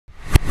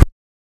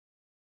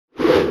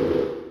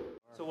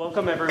So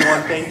welcome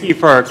everyone. Thank you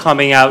for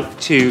coming out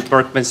to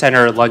Berkman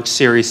Center Lunch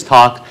Series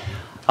talk.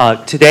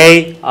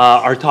 Today,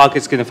 our talk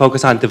is going to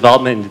focus on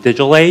development in the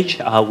digital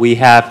age. We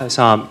have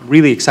some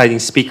really exciting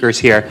speakers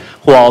here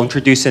who I'll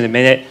introduce in a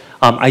minute.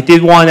 I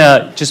did want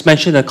to just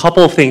mention a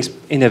couple of things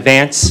in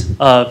advance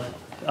of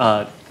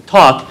the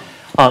talk.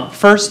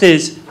 First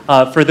is,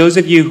 for those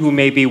of you who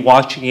may be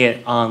watching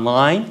it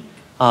online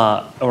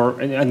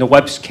or in the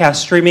webcast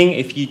streaming,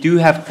 if you do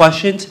have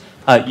questions,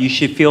 you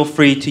should feel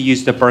free to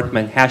use the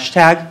Berkman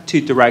hashtag to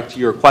direct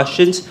your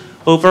questions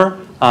over.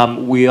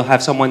 We'll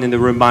have someone in the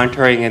room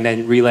monitoring and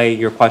then relaying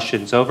your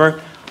questions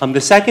over. The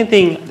second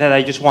thing that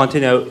I just want to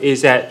note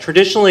is that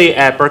traditionally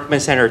at Berkman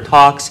Center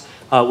talks,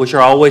 which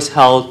are always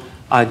held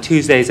on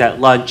Tuesdays at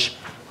lunch,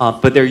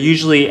 but they're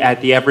usually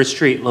at the Everett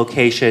Street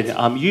location.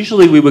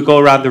 Usually we would go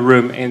around the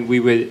room and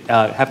we would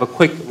have a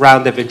quick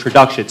round of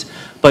introductions.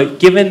 But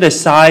given the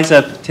size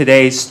of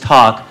today's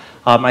talk,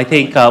 I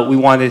think we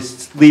want to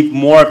leave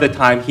more of the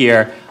time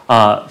here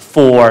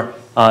for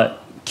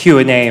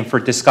Q&A and for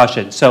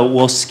discussion. So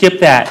we'll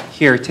skip that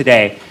here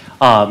today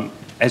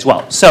as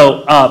well.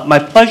 So my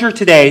pleasure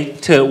today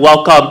to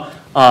welcome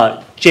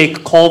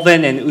Jake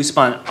Colvin and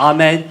Usman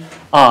Ahmed.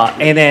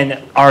 And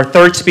then our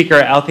third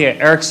speaker, Althea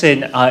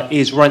Erickson,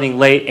 is running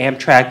late.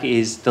 Amtrak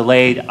is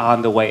delayed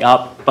on the way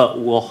up, but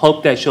we'll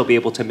hope that she'll be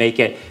able to make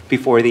it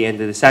before the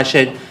end of the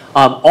session.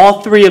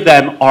 All three of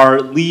them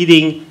are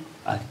leading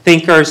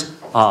thinkers,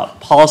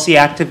 policy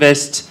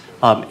activists,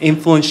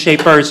 influence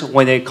shapers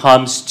when it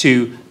comes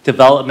to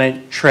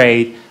development,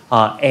 trade,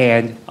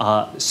 and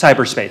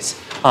cyberspace.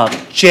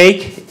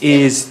 Jake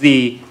is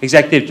the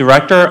executive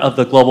director of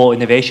the Global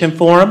Innovation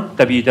Forum,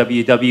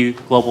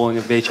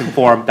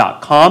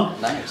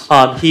 www.globalinnovationforum.com. Nice.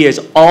 He is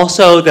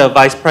also the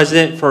vice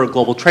president for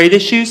global trade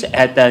issues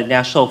at the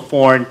National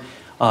Foreign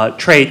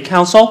Trade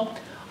Council.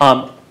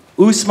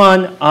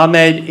 Usman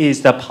Ahmed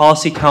is the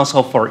policy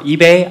counsel for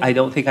eBay. I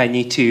don't think I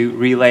need to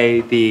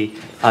relay the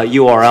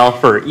URL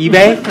for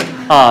eBay,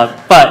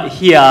 but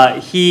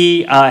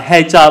he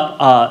heads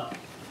up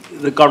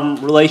the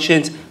government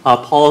relations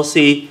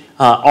policy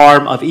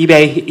arm of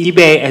eBay.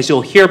 eBay, as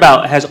you'll hear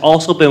about, has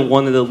also been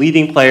one of the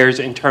leading players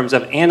in terms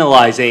of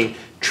analyzing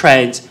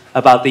trends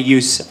about the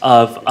use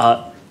of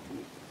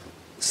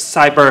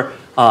cyber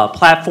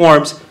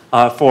platforms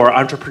for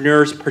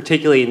entrepreneurs,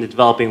 particularly in the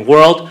developing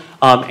world.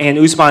 And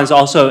Usman is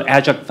also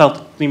adjunct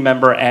faculty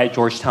member at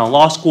Georgetown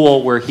Law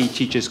School, where he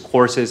teaches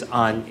courses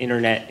on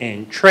internet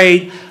and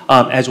trade,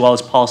 as well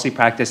as policy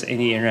practice in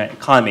the internet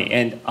economy.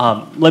 And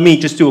let me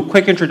just do a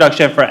quick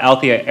introduction for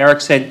Althea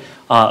Erickson,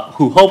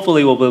 who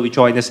hopefully will be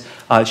joining us.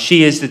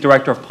 She is the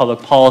director of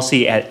public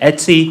policy at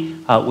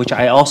Etsy, which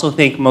I also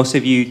think most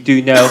of you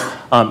do know.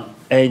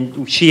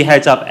 And she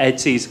heads up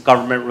Etsy's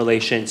government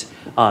relations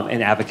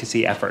and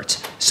advocacy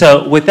efforts.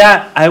 So with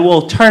that, I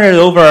will turn it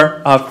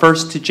over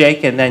first to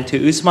Jake and then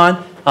to Usman.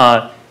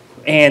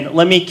 And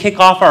let me kick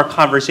off our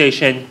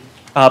conversation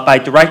by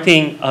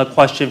directing a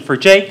question for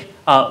Jake,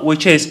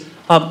 which is,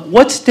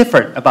 what's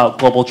different about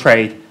global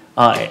trade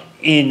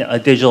in a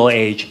digital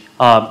age?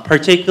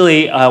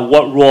 Particularly,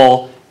 what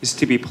role is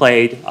to be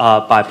played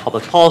by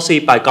public policy,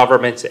 by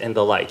governments, and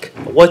the like?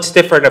 What's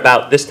different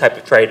about this type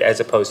of trade as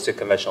opposed to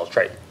conventional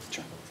trade?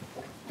 Sure.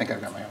 I think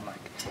I've got my own mic.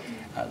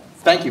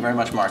 Thank you very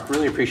much, Mark.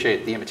 Really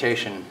appreciate the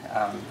invitation.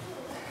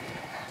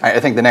 I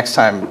think the next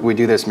time we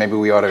do this, maybe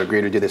we ought to agree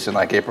to do this in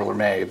like April or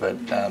May, but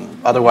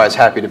otherwise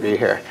happy to be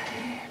here.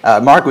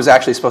 Mark was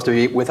actually supposed to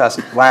be with us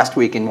last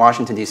week in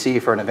Washington, D.C.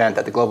 for an event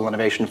that the Global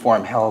Innovation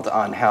Forum held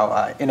on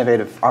how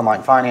innovative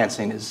online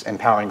financing is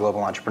empowering global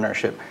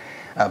entrepreneurship,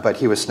 but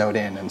he was snowed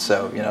in, and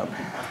so, you know,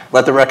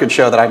 let the record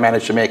show that I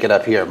managed to make it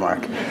up here,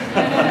 Mark.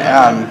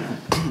 I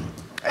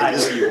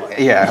know you want.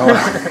 Yeah. Well,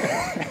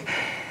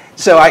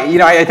 so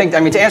I think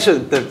to answer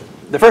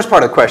the first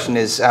part of the question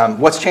is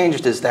what's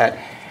changed is that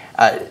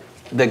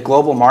the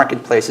global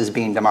marketplace is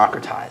being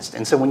democratized.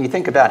 And so when you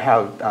think about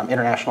how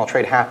international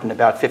trade happened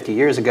about 50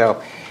 years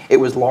ago, it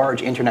was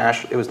large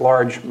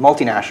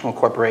multinational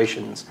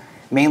corporations,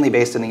 mainly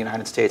based in the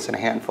United States and a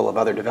handful of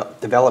other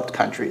developed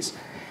countries,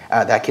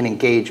 that can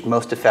engage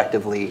most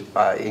effectively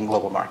in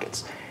global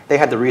markets. They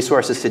had the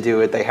resources to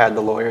do it. They had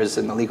the lawyers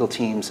and the legal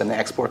teams and the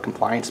export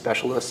compliance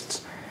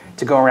specialists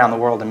to go around the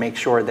world and make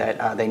sure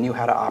that they knew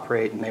how to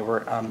operate and they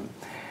were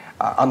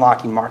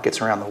unlocking markets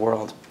around the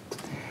world.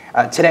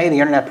 Today, the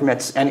internet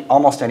permits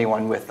almost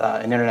anyone with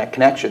an internet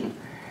connection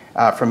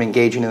from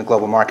engaging in the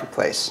global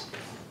marketplace.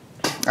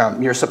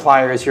 Your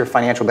suppliers, your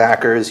financial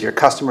backers, your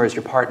customers,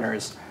 your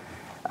partners,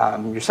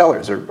 your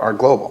sellers are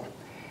global.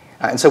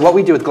 And so what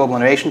we do with Global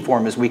Innovation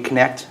Forum is we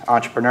connect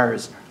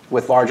entrepreneurs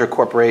with larger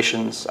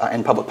corporations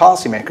and public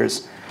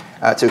policymakers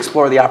to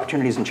explore the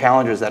opportunities and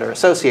challenges that are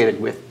associated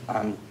with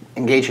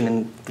engaging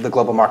in the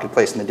global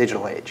marketplace in the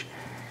digital age.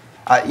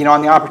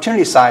 On the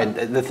opportunity side,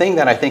 the thing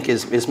that I think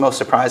is most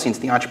surprising to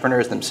the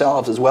entrepreneurs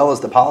themselves, as well as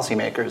the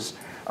policymakers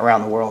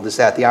around the world, is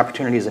that the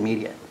opportunity is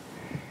immediate.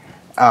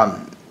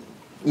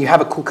 You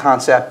have a cool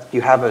concept,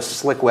 you have a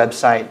slick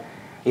website,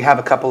 you have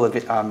a couple of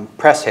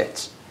press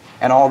hits,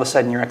 and all of a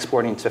sudden you're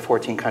exporting to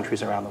 14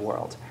 countries around the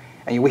world.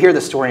 And we hear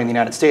this story in the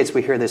United States,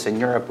 we hear this in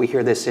Europe, we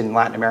hear this in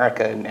Latin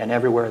America and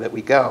everywhere that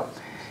we go.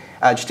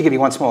 Just to give you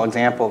one small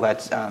example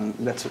that's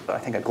I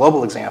think, a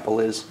global example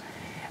is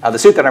the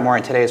suit that I'm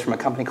wearing today is from a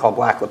company called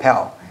Black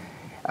Lapel.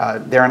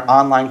 They're an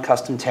online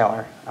custom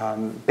tailor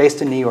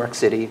based in New York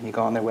City. You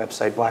go on their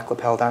website,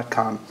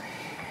 blacklapel.com.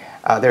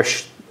 Their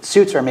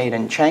suits are made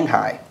in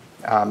Shanghai,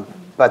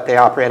 but they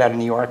operate out of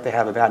New York. They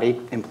have about 8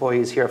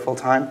 employees here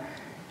full-time,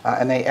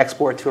 and they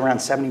export to around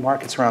 70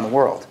 markets around the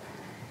world.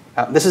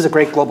 This is a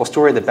great global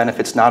story that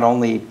benefits not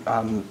only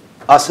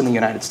us in the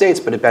United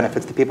States, but it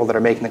benefits the people that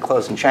are making the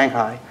clothes in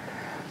Shanghai.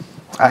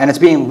 And it's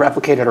being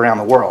replicated around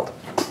the world.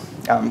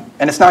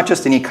 And it's not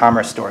just an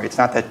e-commerce story. It's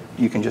not that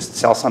you can just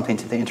sell something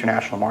to the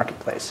international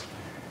marketplace.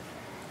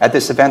 At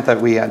this event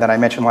that I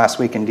mentioned last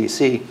week in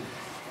DC,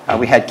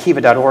 we had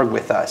Kiva.org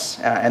with us,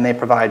 and they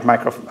provide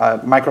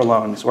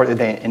microloans, or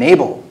they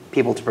enable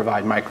people to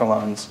provide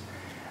microloans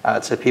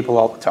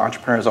to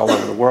entrepreneurs all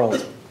over the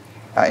world,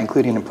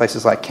 including in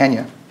places like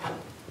Kenya.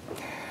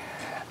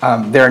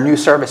 There are new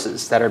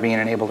services that are being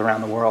enabled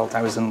around the world.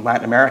 I was in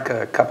Latin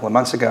America a couple of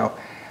months ago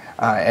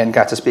and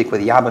got to speak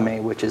with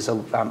Yabame, which is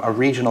a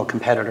regional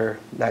competitor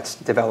that's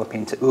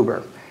developing to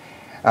Uber.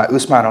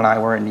 Usman and I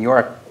were in New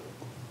York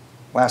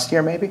last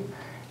year, maybe,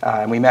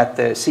 and we met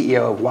the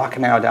CEO of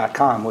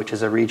Wakanow.com, which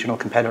is a regional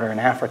competitor in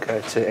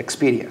Africa to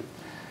Expedia.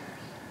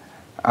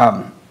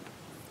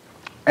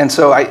 And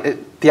so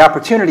the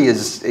opportunity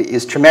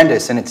is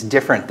tremendous, and it's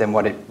different than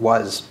what it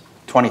was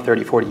 20,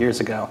 30, 40 years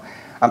ago.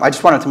 I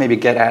just wanted to maybe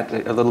get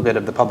at a little bit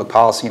of the public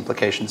policy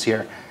implications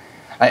here,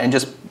 and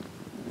just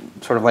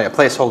sort of lay a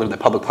placeholder that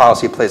public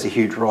policy plays a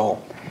huge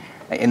role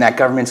in that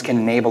governments can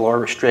enable or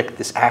restrict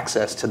this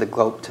access to the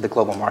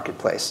global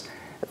marketplace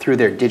through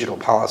their digital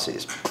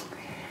policies.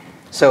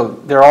 So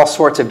there are all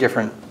sorts of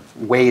different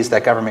ways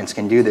that governments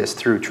can do this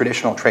through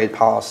traditional trade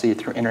policy,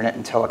 through internet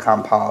and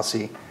telecom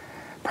policy,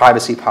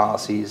 privacy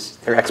policies,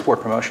 their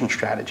export promotion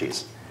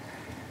strategies.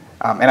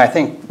 And I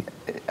think,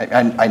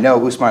 I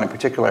know Usman in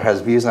particular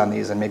has views on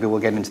these, and maybe we'll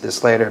get into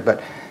this later,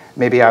 but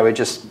maybe I would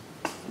just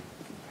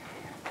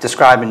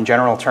describe in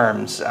general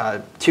terms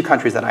 2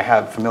 countries that I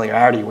have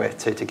familiarity with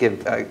to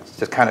give,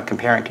 to kind of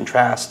compare and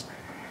contrast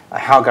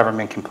how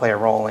government can play a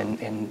role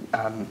in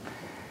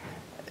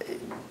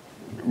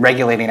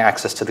regulating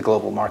access to the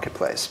global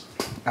marketplace.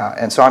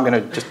 And so I'm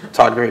going to just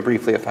talk very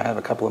briefly, if I have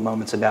a couple of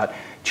moments, about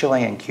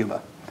Chile and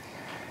Cuba.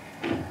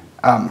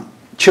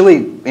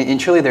 In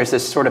Chile, there's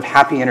this sort of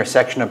happy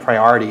intersection of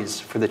priorities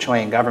for the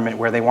Chilean government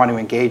where they want to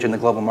engage in the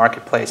global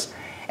marketplace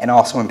and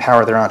also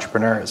empower their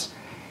entrepreneurs.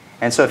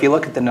 And so if you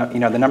look at the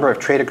number of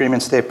trade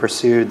agreements they've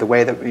pursued, the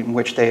way in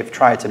which they've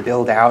tried to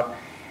build out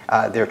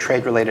their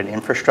trade-related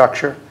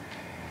infrastructure,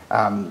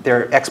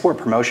 their export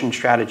promotion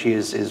strategy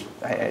is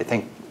I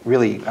think,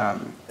 really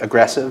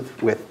aggressive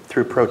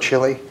through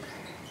Pro-Chile.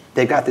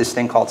 They've got this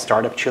thing called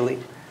Startup Chile,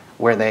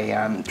 where they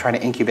try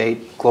to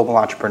incubate global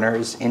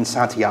entrepreneurs in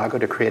Santiago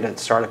to create a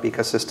startup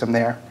ecosystem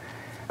there.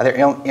 Their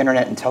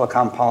internet and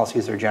telecom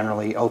policies are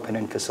generally open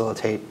and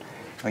facilitate,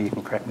 you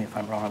can correct me if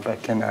I'm wrong,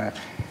 but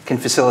can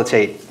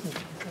facilitate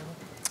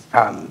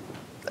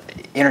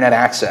internet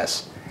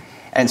access.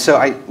 And so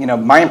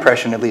my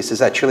impression, at least, is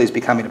that Chile is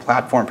becoming a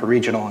platform for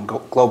regional and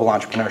global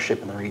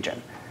entrepreneurship in the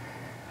region.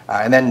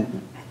 And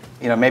then,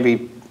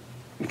 maybe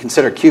you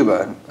consider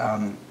Cuba,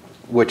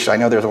 which I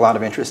know there's a lot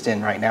of interest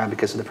in right now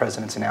because of the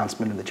president's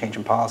announcement of the change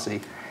in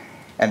policy.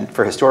 And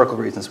for historical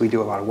reasons, we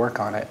do a lot of work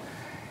on it.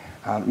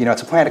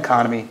 It's a planned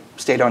economy,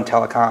 state-owned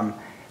telecom.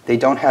 They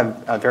don't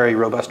have very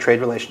robust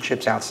trade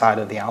relationships outside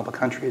of the ALBA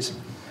countries.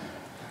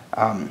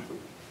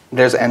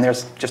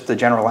 There's just the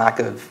general lack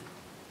of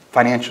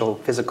financial,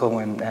 physical,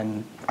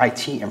 and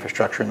IT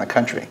infrastructure in the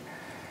country.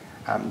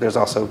 There's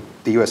also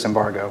the U.S.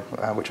 embargo,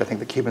 which I think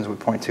the Cubans would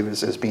point to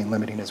as being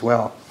limiting as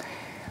well.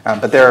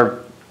 But there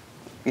are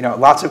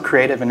lots of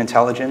creative and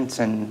intelligent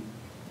and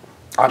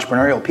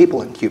entrepreneurial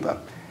people in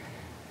Cuba.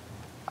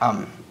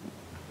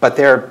 But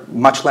they're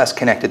much less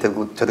connected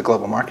to the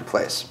global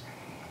marketplace.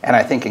 And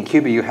I think in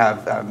Cuba you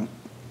have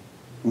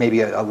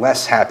maybe a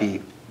less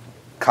happy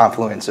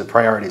confluence of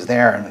priorities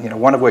there, and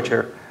one of which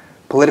are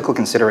political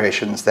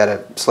considerations that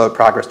have slowed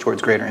progress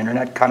towards greater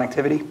internet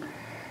connectivity,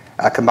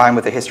 combined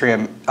with a history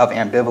of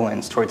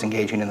ambivalence towards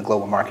engaging in the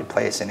global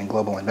marketplace and in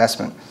global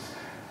investment.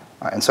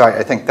 And so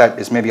I think that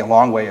is maybe a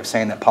long way of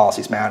saying that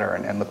policies matter,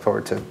 and look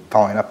forward to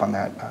following up on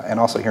that and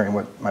also hearing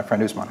what my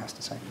friend Usman has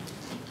to say.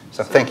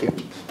 So thank you.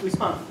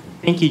 Usman.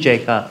 Thank you,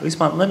 Jake.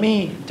 Usman, let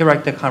me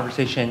direct the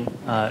conversation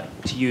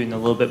to you in a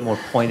little bit more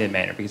pointed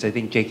manner, because I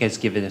think Jake has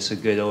given us a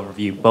good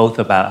overview both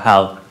about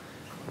how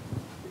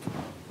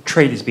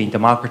trade is being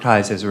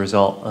democratized as a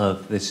result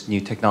of this new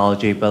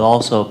technology, but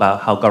also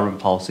about how government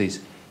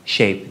policies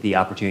shape the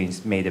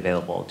opportunities made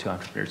available to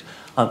entrepreneurs.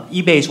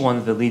 eBay is one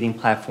of the leading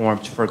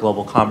platforms for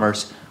global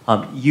commerce.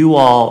 You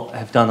all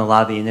have done a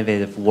lot of the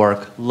innovative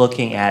work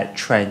looking at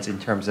trends in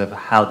terms of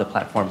how the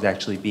platform is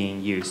actually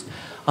being used.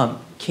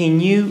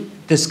 Can you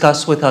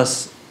discuss with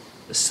us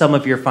some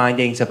of your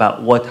findings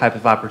about what type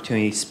of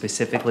opportunities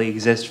specifically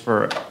exist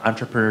for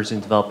entrepreneurs in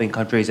developing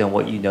countries and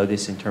what you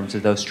notice in terms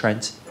of those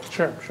trends?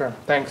 Sure.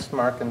 Thanks,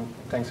 Mark, and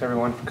thanks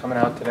everyone for coming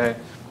out today.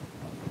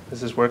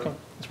 Is this working?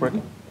 It's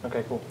working?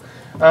 Okay, cool.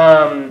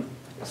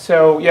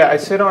 So yeah, I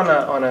sit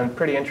on a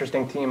pretty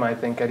interesting team, I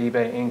think, at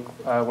eBay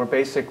Inc. We're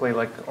basically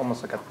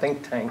almost like a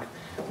think tank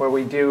where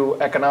we do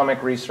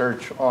economic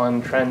research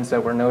on trends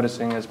that we're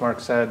noticing, as Mark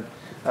said,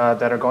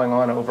 that are going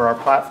on over our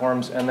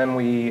platforms, and then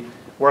we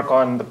work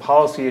on the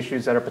policy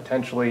issues that are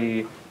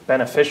potentially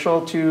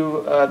beneficial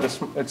to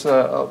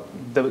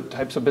the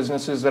types of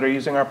businesses that are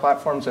using our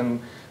platforms and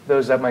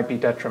those that might be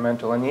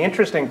detrimental. And the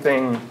interesting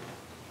thing,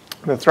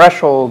 the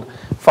threshold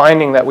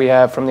finding that we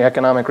have from the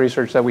economic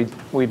research that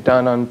we've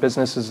done on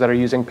businesses that are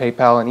using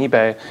PayPal and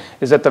eBay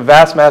is that the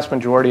vast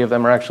majority of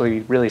them are actually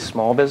really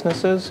small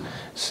businesses.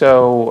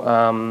 So,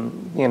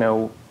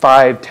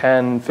 5,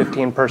 10,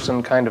 15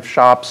 person kind of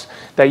shops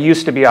that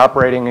used to be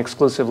operating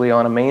exclusively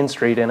on a main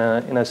street in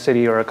a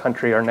city or a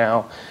country are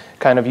now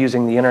kind of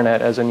using the internet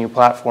as a new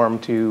platform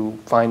to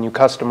find new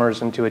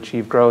customers and to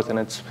achieve growth. And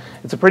it's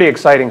a pretty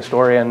exciting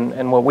story.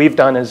 And what we've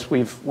done is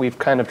we've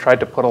kind of tried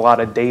to put a lot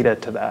of data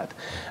to that.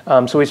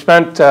 So we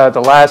spent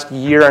the last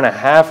year and a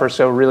half or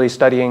so really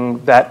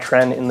studying that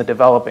trend in the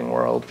developing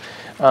world.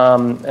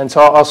 And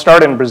so I'll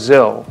start in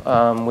Brazil,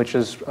 which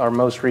is our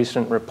most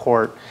recent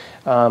report.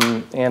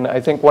 And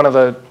I think one of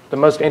the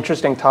most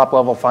interesting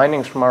top-level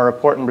findings from our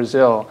report in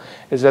Brazil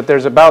is that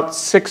there's about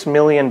 6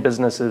 million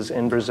businesses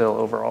in Brazil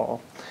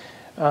overall.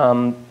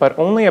 But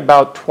only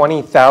about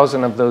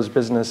 20,000 of those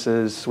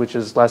businesses, which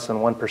is less than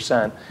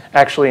 1%,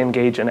 actually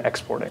engage in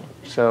exporting.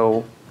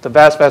 So the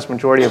vast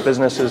majority of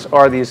businesses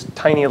are these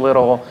tiny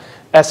little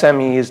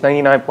SMEs.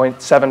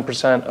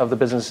 99.7% of the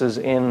businesses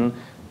in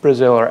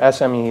Brazil are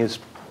SMEs.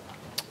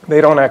 They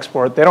don't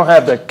export. They don't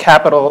have the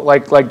capital,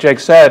 like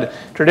Jake said.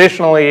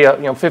 Traditionally,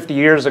 50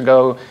 years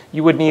ago,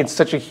 you would need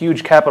such a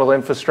huge capital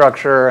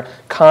infrastructure,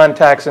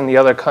 contacts in the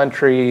other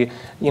country,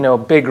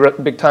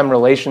 big time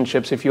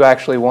relationships if you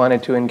actually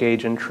wanted to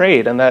engage in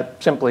trade, and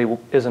that simply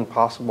isn't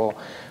possible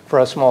for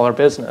a smaller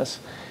business.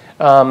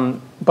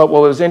 But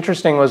what was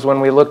interesting was when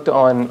we looked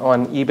on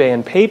eBay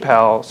and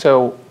PayPal.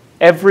 So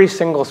every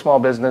single small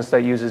business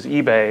that uses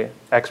eBay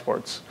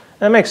exports.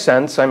 That makes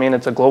sense. I mean,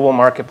 it's a global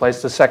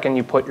marketplace. The second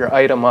you put your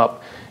item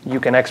up, you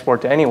can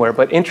export to anywhere.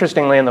 But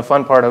interestingly, and the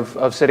fun part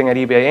of sitting at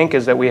eBay Inc.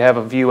 is that we have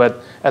a view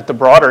at the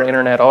broader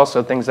internet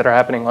also, things that are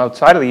happening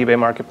outside of the eBay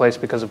marketplace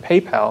because of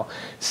PayPal.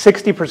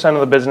 60% of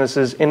the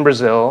businesses in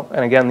Brazil,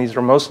 and again, these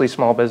are mostly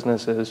small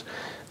businesses,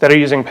 that are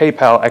using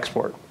PayPal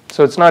export.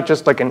 So it's not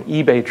just like an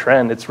eBay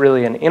trend. It's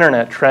really an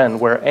internet trend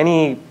where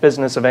any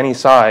business of any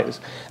size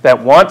that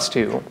wants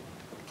to,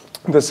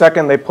 the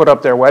second they put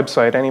up their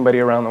website, anybody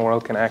around the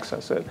world can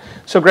access it.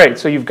 So great.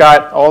 So you've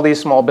got all these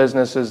small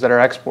businesses that are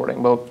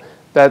exporting. Well,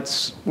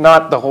 that's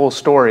not the whole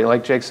story.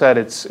 Like Jake said,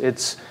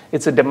 it's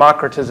a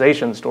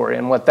democratization story.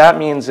 And what that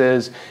means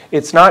is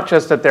it's not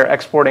just that they're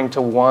exporting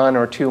to 1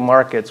 or 2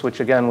 markets, which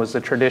again was the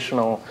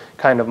traditional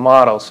kind of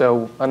model.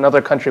 So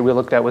another country we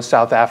looked at was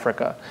South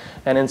Africa.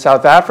 And in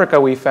South Africa,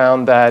 we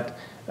found that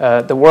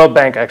the World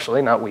Bank,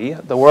 actually, not we,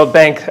 the World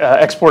Bank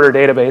exporter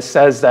database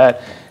says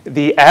that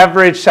the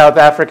average South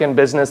African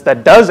business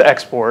that does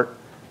export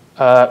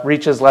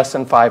reaches less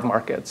than 5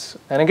 markets.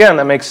 And again,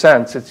 that makes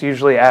sense. It's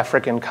usually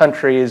African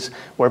countries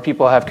where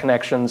people have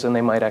connections and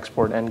they might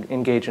export and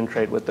engage in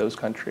trade with those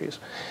countries.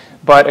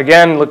 But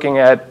again, looking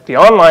at the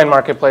online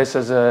marketplace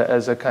as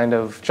a kind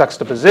of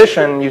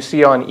juxtaposition, you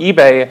see on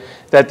eBay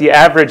that the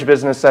average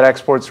business that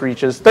exports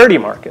reaches 30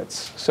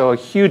 markets. So a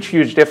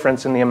huge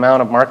difference in the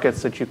amount of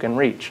markets that you can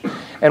reach.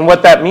 And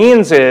what that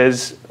means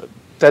is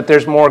that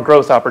there's more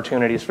growth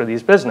opportunities for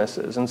these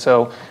businesses. And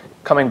so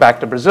coming back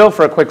to Brazil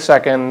for a quick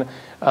second,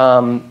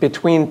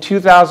 between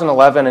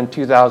 2011 and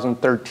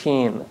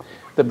 2013,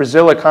 the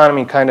Brazil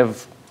economy kind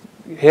of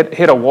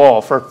hit a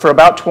wall. For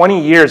about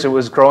 20 years, it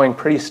was growing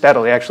pretty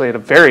steadily, actually at a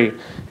very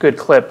good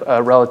clip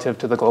relative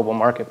to the global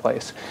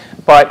marketplace.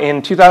 But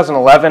in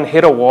 2011,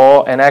 hit a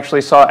wall and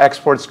actually saw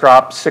exports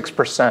drop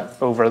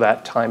 6% over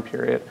that time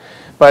period.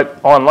 But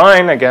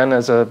online, again,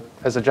 as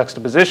a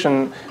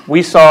juxtaposition,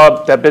 we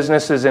saw that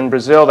businesses in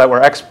Brazil that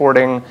were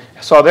exporting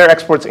saw their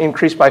exports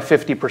increase by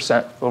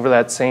 50% over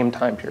that same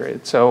time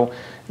period. So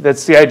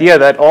that's the idea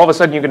that all of a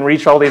sudden you can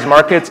reach all these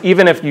markets.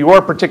 Even if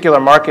your particular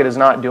market is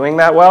not doing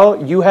that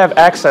well, you have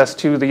access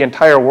to the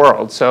entire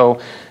world. So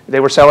they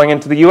were selling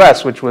into the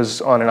US, which was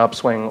on an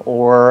upswing,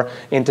 or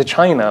into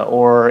China,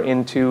 or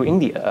into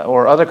India,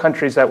 or other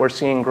countries that were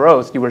seeing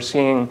growth. You were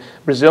seeing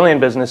Brazilian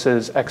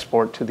businesses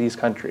export to these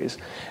countries.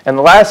 And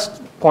the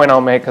last point I'll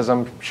make, because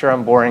I'm sure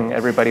I'm boring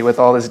everybody with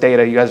all this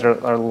data. You guys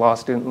are law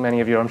students, many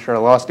of you I'm sure are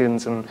law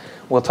students, and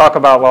we'll talk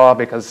about law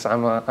because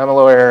I'm a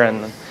lawyer.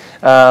 And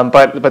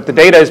but the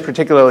data is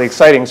particularly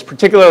exciting,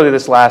 particularly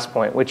this last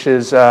point, which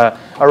is a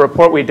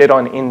report we did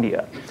on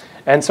India.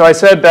 And so I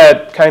said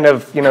that kind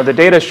of, the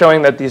data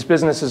showing that these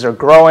businesses are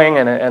growing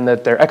and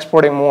that they're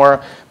exporting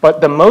more.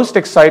 But the most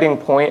exciting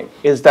point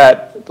is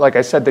that, like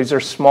I said, these are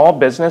small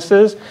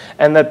businesses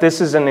and that this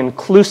is an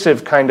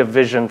inclusive kind of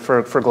vision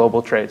for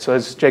global trade. So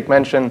as Jake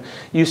mentioned,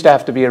 used to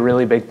have to be a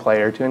really big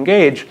player to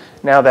engage.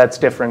 Now that's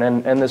different.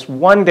 And this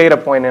one data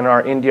point in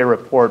our India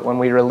report, when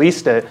we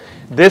released it,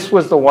 this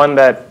was the one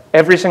that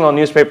every single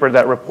newspaper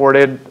that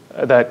reported,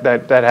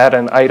 that had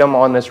an item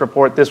on this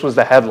report, this was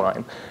the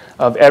headline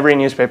of every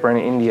newspaper in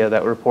India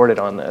that reported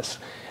on this.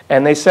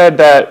 And they said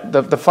that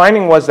the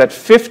finding was that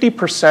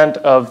 50%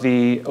 of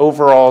the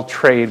overall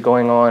trade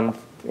going on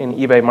in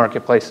eBay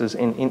marketplaces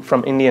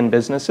from Indian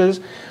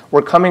businesses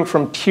were coming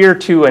from Tier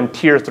 2 and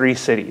Tier 3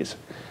 cities.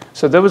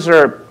 So those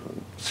are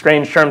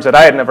strange terms that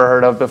I had never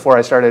heard of before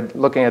I started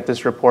looking at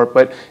this report.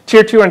 But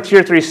Tier 2 and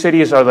Tier 3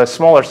 cities are the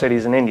smaller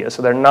cities in India.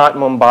 So they're not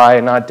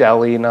Mumbai, not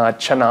Delhi, not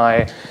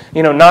Chennai,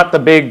 not the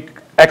big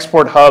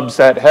export hubs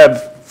that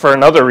have, for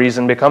another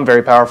reason, become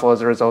very powerful as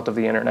a result of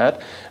the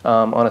internet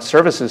on a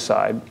services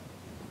side.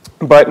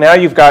 But now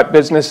you've got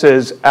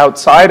businesses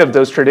outside of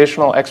those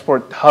traditional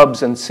export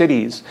hubs and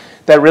cities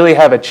that really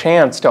have a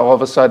chance to all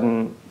of a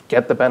sudden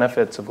get the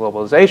benefits of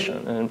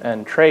globalization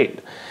and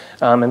trade.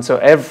 And so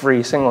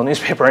every single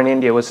newspaper in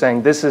India was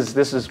saying, this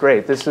is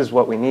great, this is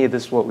what we need,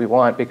 this is what we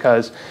want,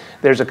 because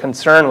there's a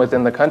concern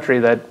within the country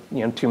that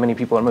too many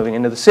people are moving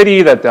into the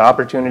city, that the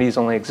opportunities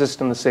only exist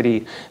in the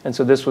city, and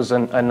so this was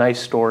a nice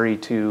story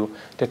to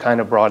kind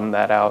of broaden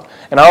that out.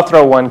 And I'll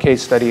throw one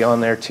case study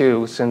on there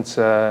too, since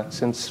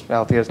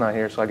Althea's not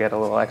here, so I get a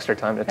little extra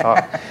time to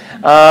talk.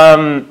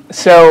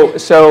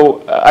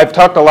 So I've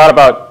talked a lot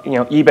about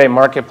eBay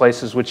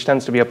marketplaces, which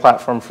tends to be a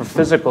platform for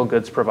physical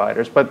goods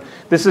providers, but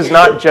this is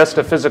not just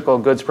a physical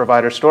goods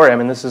provider story. I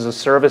mean, this is a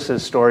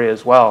services story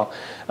as well.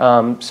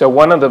 So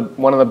one of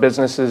the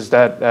businesses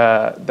that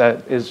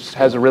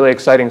has a really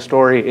exciting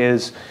story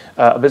is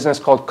a business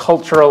called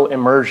Cultural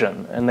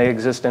Immersion, and they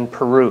exist in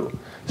Peru.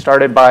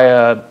 Started by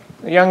a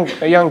young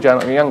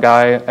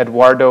guy,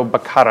 Eduardo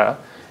Bacara,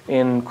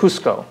 in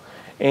Cusco,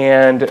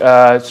 and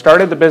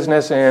started the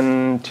business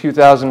in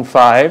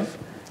 2005,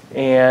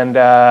 and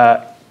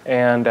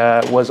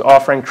was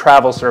offering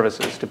travel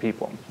services to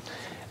people.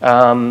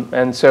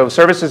 And so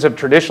services have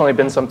traditionally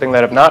been something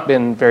that have not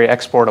been very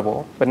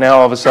exportable, but now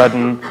all of a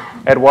sudden,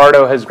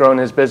 Eduardo has grown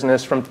his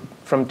business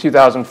from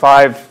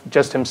 2005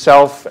 just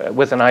himself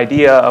with an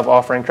idea of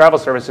offering travel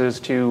services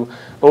to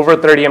over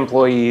 30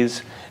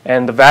 employees,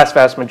 and the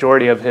vast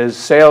majority of his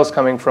sales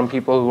coming from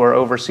people who are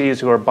overseas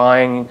who are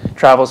buying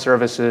travel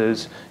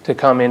services to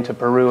come into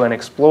Peru and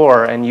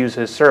explore and use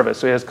his service.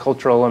 So he has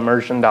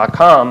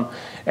culturalimmersion.com,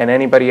 and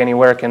anybody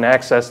anywhere can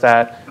access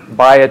that,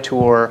 buy a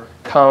tour,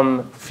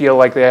 come feel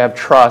like they have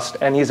trust,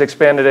 and he's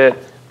expanded it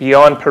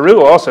beyond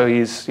Peru also.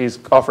 He's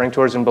offering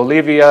tours in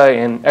Bolivia,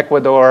 in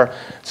Ecuador.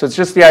 So it's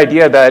just the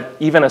idea that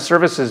even a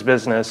services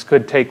business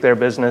could take their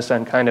business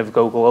and kind of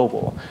go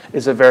global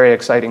is a very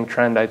exciting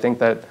trend, I think,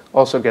 that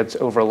also gets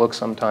overlooked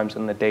sometimes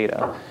in the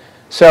data.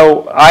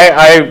 So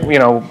I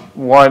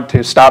want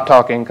to stop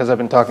talking because I've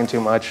been talking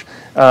too much,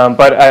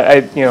 but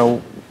I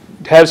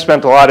have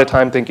spent a lot of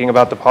time thinking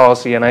about the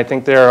policy, and I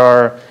think there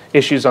are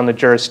issues on the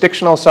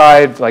jurisdictional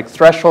side, like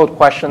threshold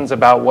questions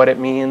about what it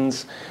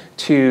means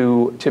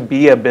to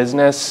be a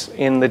business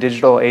in the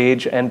digital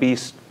age and be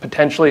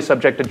potentially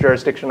subject to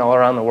jurisdiction all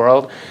around the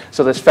world.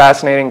 So this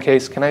fascinating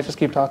case, can I just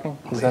keep talking?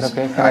 Is that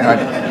okay?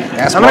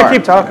 I'm going to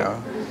keep talking.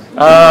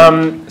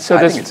 So I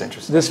think it's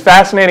interesting. This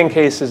fascinating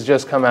case has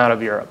just come out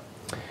of Europe.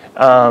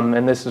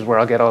 And this is where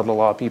I'll get all the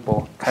law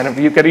people. Kind of,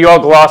 you all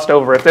glossed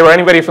over. If there were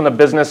anybody from the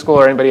business school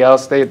or anybody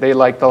else, they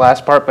liked the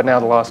last part, but now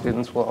the law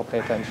students will all pay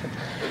attention.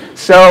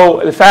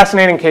 So the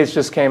fascinating case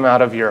just came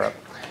out of Europe.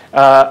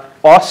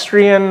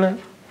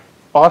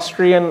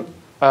 Austrian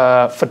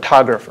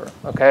photographer,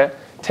 okay,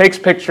 takes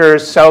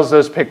pictures, sells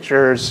those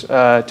pictures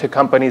to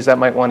companies that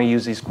might want to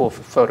use these cool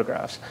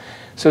photographs.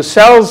 So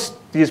sells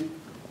these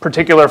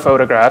particular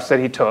photographs that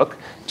he took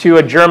to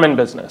a German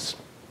business.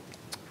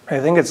 I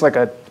think it's like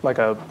an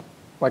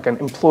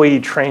employee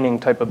training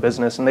type of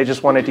business, and they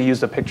just wanted to use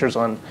the pictures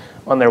on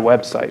their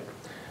website.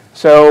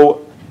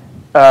 So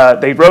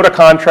they wrote a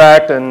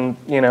contract and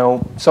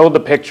sold the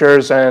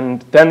pictures,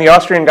 and then the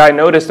Austrian guy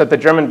noticed that the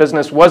German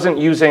business wasn't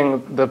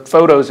using the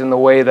photos in the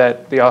way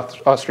that the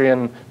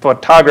Austrian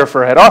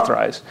photographer had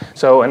authorized.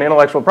 So an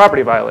intellectual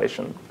property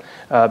violation,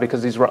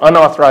 because these were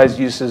unauthorized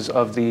uses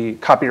of the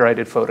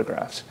copyrighted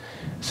photographs.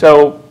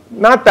 So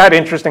not that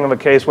interesting of a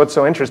case. What's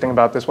so interesting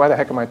about this? Why the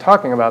heck am I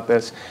talking about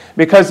this?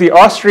 Because the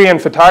Austrian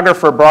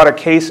photographer brought a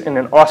case in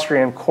an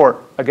Austrian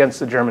court against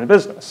the German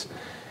business.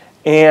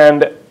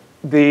 And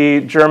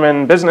the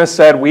German business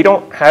said, we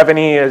don't have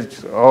any,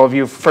 as all of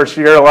you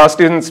first-year law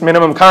students,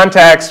 minimum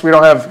contacts. We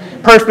don't have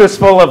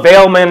purposeful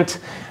availment.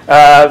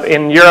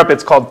 In Europe,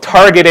 it's called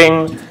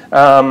targeting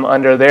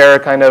under their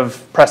kind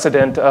of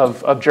precedent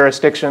of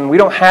jurisdiction. We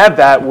don't have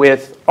that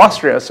with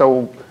Austria,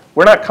 so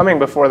we're not coming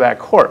before that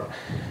court.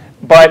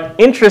 But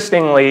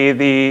interestingly,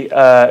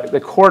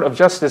 the Court of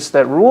Justice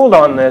that ruled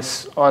on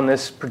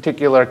this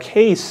particular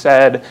case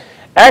said,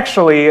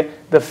 Actually,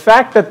 the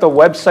fact that the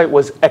website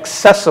was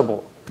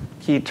accessible,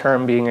 key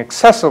term being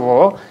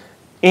accessible,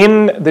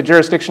 in the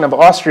jurisdiction of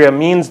Austria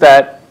means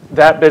that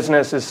that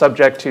business is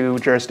subject to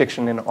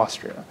jurisdiction in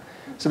Austria.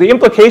 So the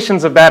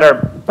implications of that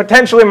are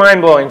potentially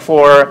mind-blowing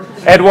for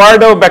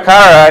Eduardo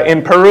Becerra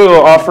in Peru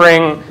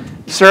offering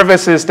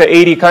services to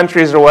 80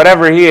 countries or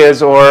whatever he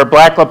is, or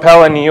Black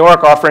Lapel in New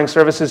York offering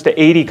services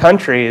to 80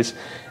 countries.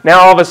 Now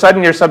all of a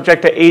sudden you're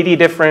subject to 80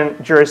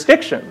 different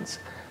jurisdictions.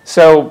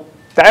 So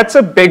that's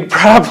a big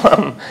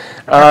problem.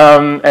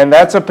 And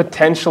that's a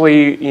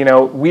potentially,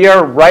 we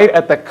are right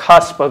at the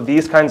cusp of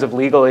these kinds of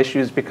legal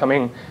issues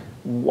becoming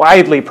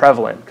widely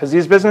prevalent, because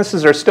these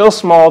businesses are still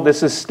small.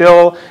 This is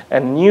still a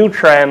new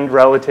trend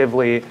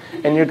relatively,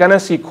 and you're going to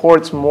see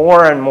courts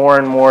more and more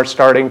and more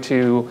starting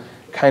to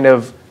kind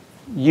of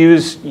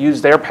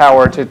use their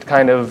power to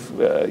kind of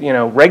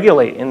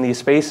regulate in these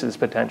spaces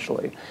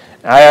potentially.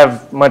 I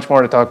have much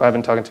more to talk about. I've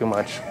been talking too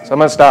much, so I'm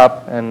going to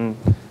stop, and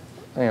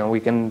we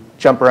can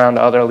jump around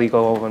to other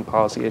legal and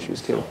policy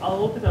issues too.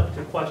 I'll open up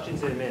to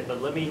questions in a minute, but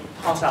let me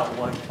toss out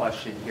one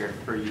question here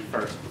for you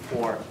first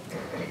before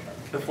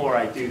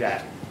I do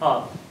that.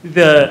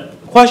 The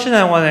question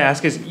I want to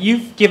ask is,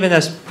 you've given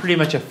us pretty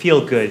much a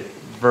feel-good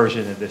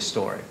version of this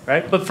story,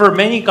 right? But for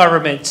many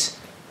governments,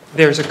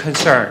 there's a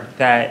concern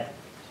that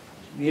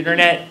the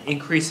internet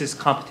increases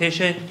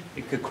competition.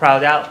 It could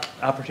crowd out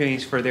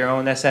opportunities for their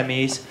own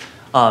SMEs.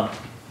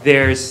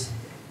 There's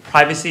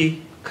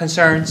privacy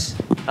concerns.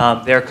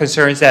 There are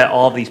concerns that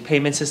all of these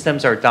payment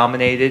systems are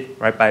dominated,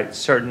 right, by a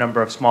certain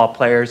number of small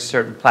players,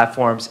 certain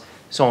platforms,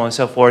 so on and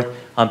so forth,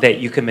 that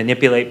you can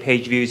manipulate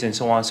page views and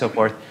so on and so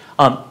forth.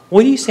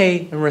 What do you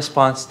say in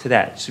response to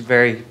that? Just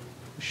very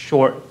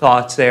short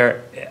thoughts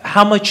there.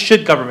 How much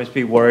should governments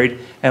be worried,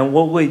 and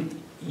what would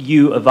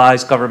you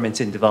advise governments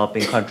in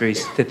developing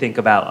countries to think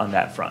about on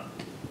that front?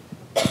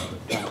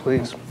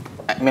 Please.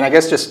 I mean, I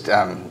guess just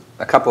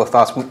a couple of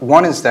thoughts.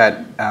 One is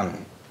that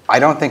I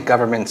don't think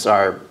governments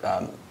are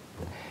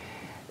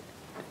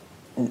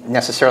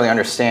necessarily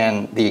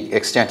understand the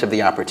extent of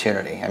the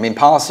opportunity. I mean,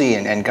 policy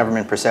and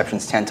government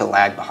perceptions tend to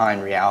lag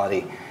behind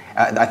reality.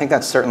 I think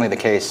that's certainly the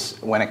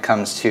case when it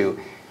comes to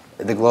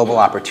the global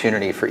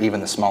opportunity for even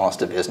the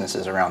smallest of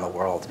businesses around the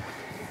world.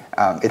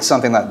 It's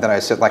something that I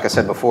said, like I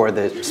said before,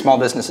 the small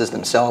businesses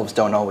themselves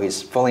don't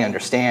always fully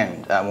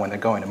understand when they're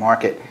going to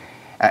market.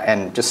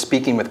 And just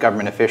speaking with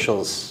government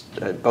officials,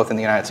 both in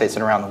the United States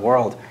and around the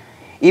world,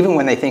 even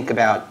when they think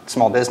about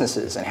small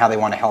businesses and how they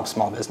want to help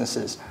small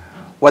businesses,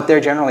 what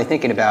they're generally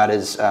thinking about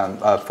is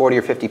a 40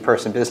 or 50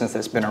 person business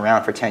that's been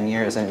around for 10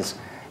 years and is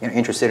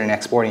interested in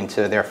exporting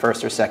to their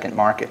first or second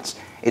markets.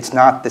 It's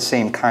not the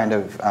same kind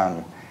of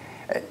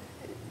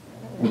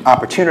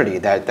opportunity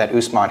that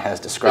Usman has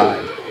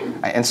described.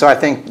 And so I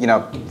think,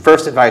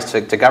 first advice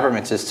to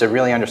governments is to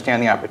really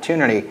understand the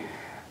opportunity,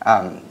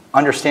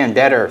 understand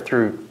better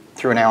through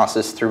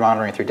analysis, through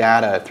monitoring, through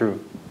data,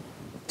 through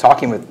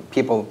talking with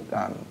people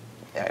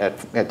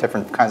at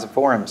different kinds of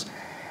forums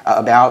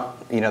about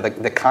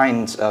the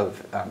kinds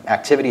of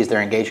activities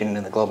they're engaging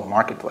in the global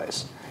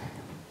marketplace.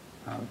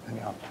 Maybe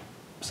I'll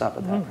stop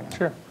at that for now.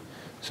 Sure.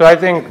 So I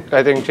think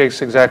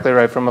Jake's exactly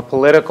right. From a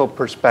political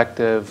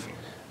perspective,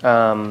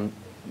 the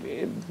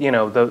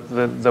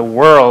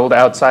world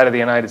outside of the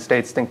United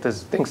States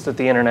thinks that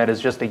the internet is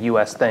just a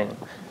U.S. thing,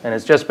 and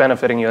it's just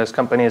benefiting U.S.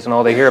 companies, and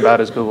all they hear about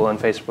is Google and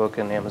Facebook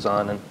and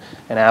Amazon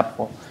and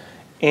Apple.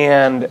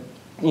 And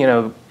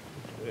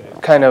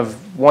kind of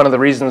one of the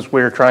reasons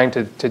we're trying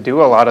to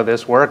do a lot of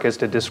this work is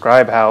to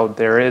describe how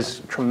there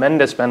is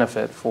tremendous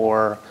benefit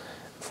for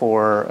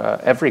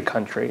every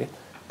country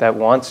that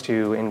wants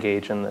to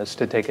engage in this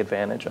to take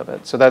advantage of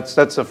it. So that's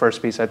the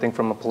first piece. I think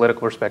from a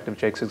political perspective,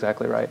 Jake's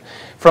exactly right.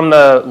 From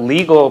the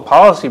legal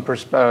policy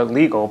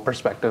legal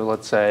perspective,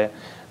 let's say,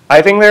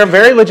 I think there are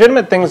very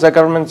legitimate things that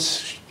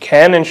governments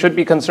can and should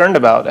be concerned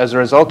about as a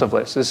result of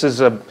this. This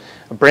is a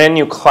brand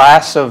new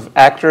class of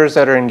actors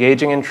that are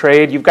engaging in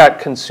trade. You've got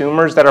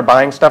consumers that are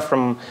buying stuff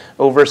from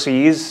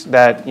overseas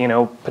that,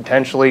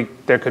 potentially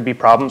there could be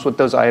problems with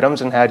those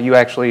items, and how do you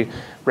actually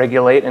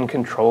regulate and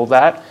control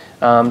that?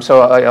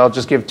 So I'll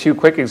just give two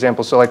quick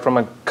examples. So like from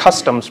a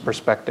customs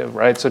perspective,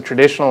 right? So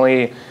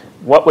traditionally,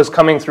 what was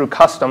coming through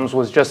customs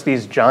was just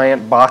these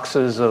giant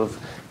boxes of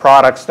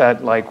products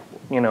that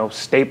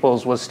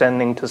Staples was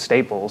sending to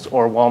Staples,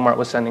 or Walmart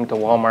was sending to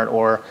Walmart,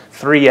 or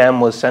 3M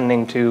was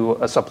sending to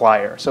a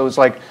supplier. So it's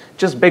like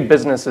just big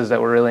businesses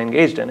that were really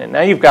engaged in it.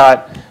 Now you've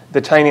got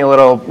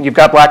you've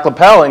got Black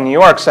Lapel in New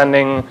York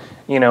sending,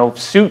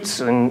 suits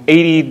in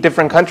 80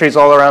 different countries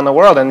all around the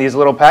world, and these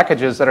little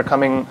packages that are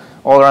coming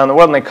all around the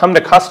world, and they come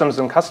to customs,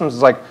 and customs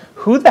is like,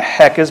 who the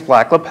heck is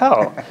Black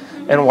Lapel?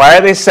 And why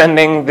are they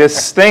sending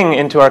this thing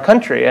into our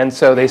country? And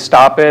so they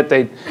stop it.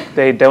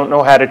 They don't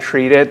know how to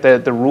treat it.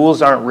 The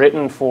rules aren't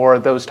written for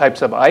those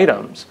types of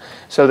items.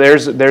 So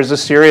there's a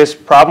serious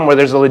problem where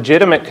there's a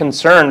legitimate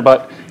concern,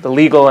 but the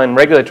legal and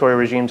regulatory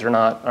regimes are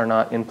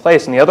not in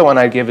place. And the other one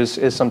I give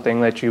is something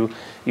that you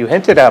you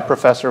hinted at,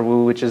 Professor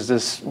Wu, which is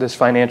this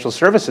financial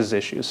services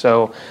issue.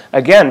 So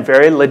again,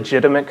 very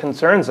legitimate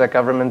concerns that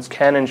governments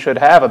can and should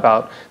have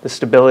about the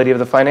stability of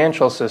the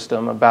financial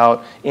system,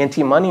 about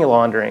anti-money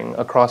laundering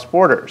across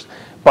borders.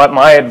 But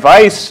my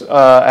advice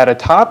at a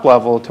top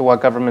level to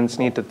what governments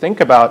need to think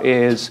about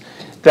is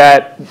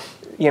that,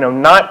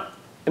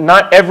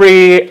 not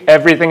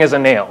everything is a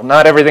nail.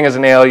 Not everything is a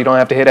nail. You don't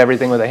have to hit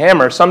everything with a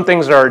hammer. Some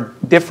things are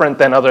different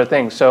than other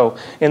things. So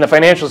in the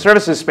financial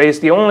services space,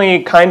 the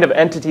only kind of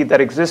entity that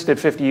existed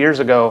 50 years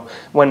ago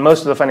when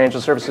most of the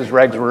financial services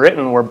regs were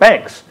written were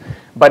banks.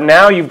 But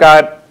now you've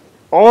got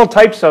all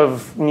types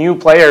of new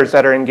players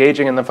that are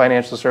engaging in the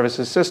financial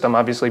services system.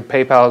 Obviously,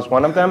 PayPal is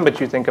one of them, but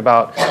you think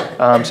about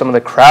some of the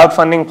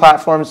crowdfunding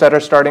platforms that are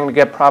starting to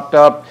get propped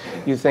up.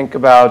 You think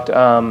about the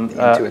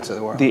Intuits of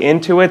the world. The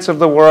Intuits of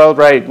the world,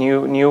 right?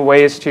 New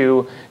ways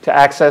to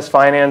access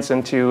finance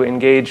and to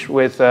engage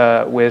with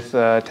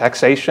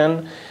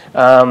taxation.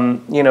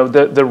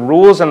 The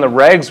rules and the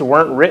regs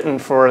weren't written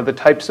for the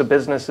types of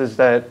businesses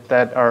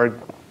that are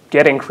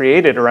getting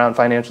created around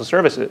financial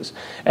services.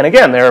 And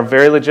again, there are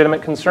very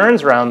legitimate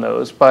concerns around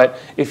those, but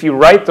if you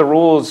write the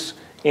rules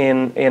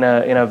in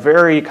a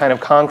very kind of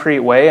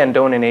concrete way and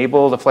don't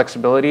enable the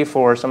flexibility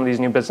for some of these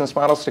new business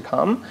models to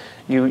come,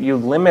 you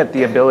limit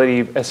the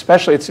ability,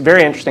 especially, it's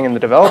very interesting in the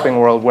developing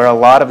world where a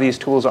lot of these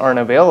tools aren't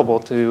available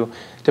to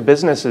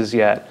businesses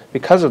yet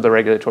because of the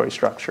regulatory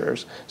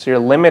structures. So you're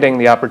limiting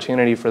the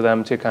opportunity for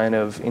them to kind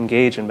of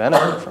engage and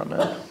benefit from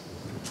it.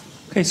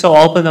 Okay, so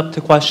I'll open up to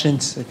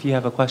questions. If you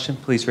have a question,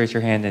 please raise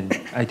your hand and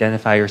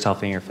identify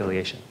yourself and your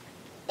affiliation.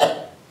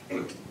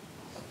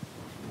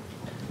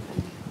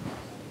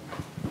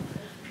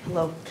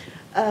 Hello.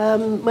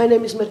 My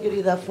name is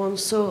Margarida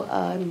Afonso.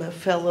 I'm a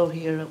fellow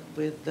here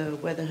with the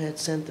Weatherhead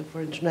Center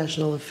for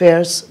International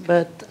Affairs,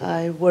 but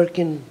I work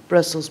in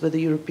Brussels with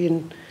the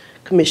European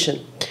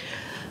Commission.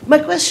 My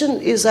question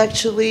is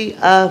actually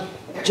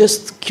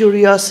just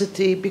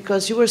curiosity,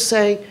 because you were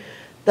saying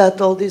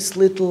that all these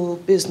little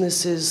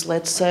businesses,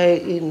 let's say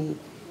in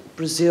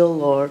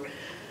Brazil or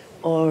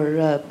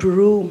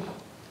Peru,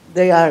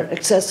 they are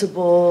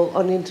accessible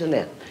on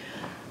internet.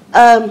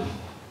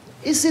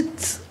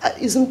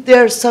 Isn't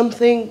there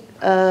something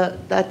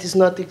that is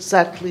not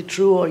exactly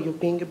true, or you're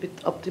being a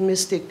bit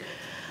optimistic?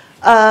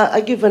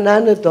 I give an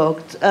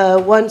anecdote.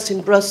 Once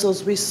in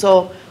Brussels, we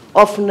saw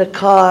often a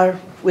car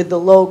with the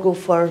logo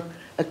for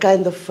a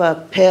kind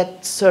of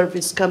pet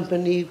service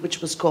company,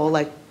 which was called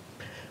like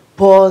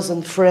Paws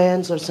and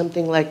Friends or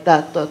something like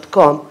that,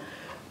 .com.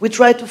 We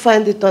tried to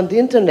find it on the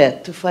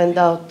internet to find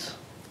out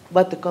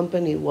what the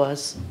company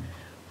was.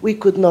 We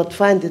could not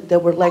find it. There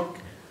were like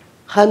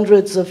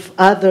hundreds of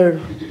other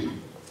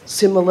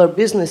similar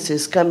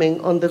businesses coming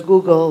on the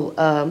Google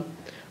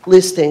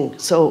listing.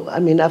 So, I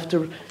mean,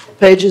 after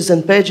pages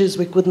and pages,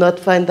 we could not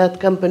find that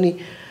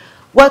company.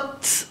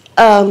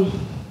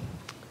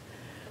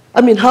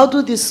 How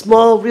do these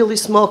really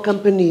small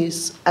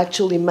companies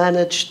actually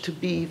manage to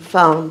be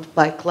found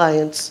by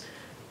clients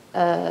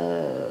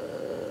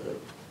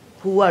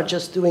who are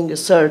just doing a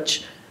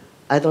search,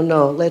 I don't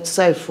know, let's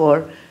say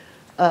for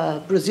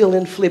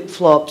Brazilian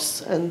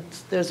flip-flops, and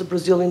there's a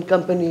Brazilian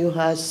company who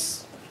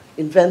has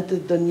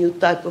invented the new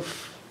type of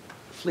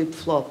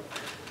flip-flop.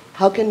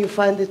 How can you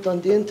find it on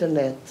the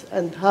internet?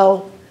 And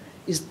how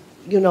is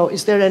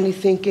there any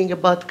thinking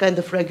about kind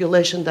of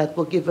regulation that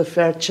will give a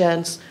fair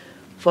chance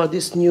for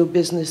these new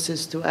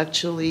businesses to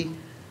actually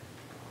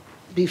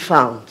be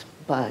found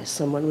by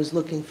someone who's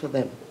looking for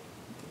them?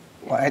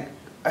 Well,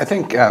 I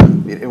think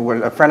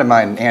a friend of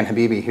mine, Ann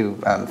Habibi, who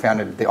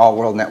founded the All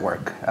World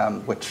Network,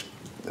 which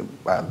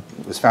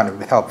was founded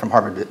with help from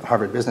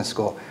Harvard Business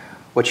School.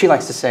 What she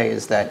likes to say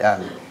is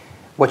that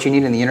what you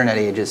need in the internet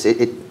age is,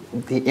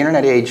 the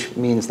internet age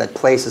means that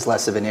place is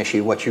less of an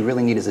issue. What you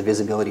really need is a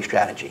visibility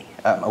strategy,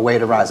 a way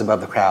to rise above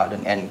the crowd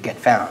and get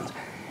found.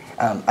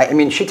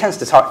 She tends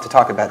to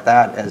talk about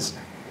that as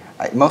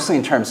mostly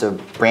in terms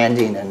of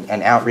branding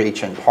and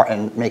outreach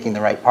and making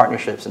the right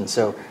partnerships. And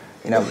so,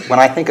 when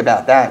I think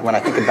about that, when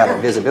I think about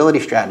a visibility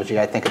strategy,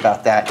 I think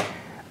about that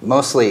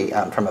mostly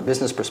from a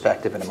business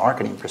perspective and a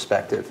marketing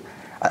perspective.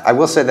 I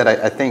will say that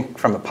I think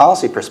from a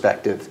policy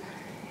perspective,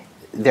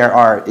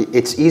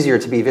 it's easier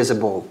to be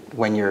visible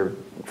when you're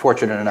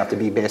fortunate enough to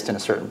be based in a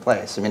certain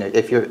place.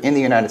 If you're in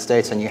the United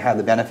States and you have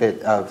the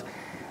benefit of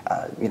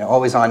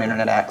always on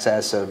internet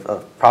access,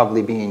 of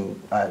probably being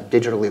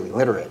digitally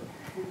literate,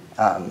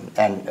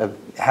 and of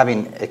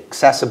having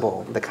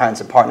accessible the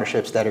kinds of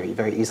partnerships that are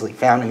very easily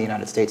found in the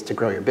United States to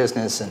grow your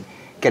business and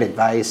get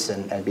advice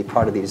and be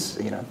part of these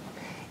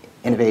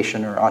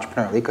innovation or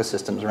entrepreneurial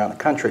ecosystems around the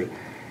country,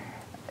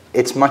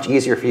 it's much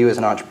easier for you as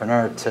an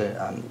entrepreneur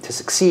to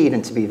succeed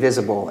and to be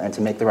visible and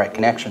to make the right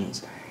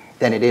connections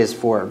than it is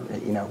for,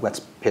 let's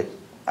pick,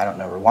 I don't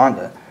know,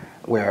 Rwanda,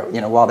 where,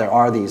 while there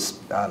are these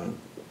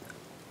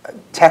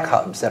tech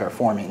hubs that are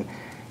forming,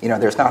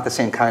 there's not the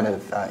same kind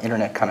of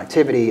internet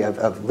connectivity,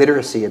 of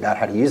literacy about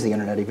how to use the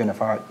internet, even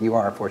if you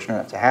are fortunate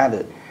enough to have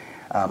it,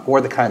 or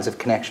the kinds of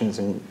connections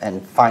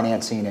and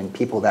financing and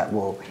people that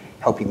will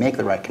help you make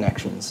the right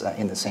connections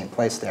in the same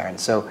place there. And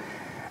so,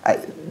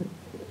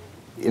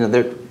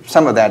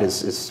 some of that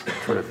is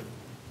sort of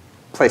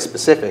place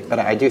specific, but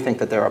I do think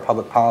that there are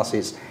public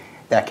policies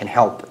that can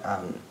help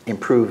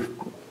improve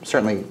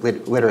certainly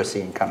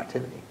literacy and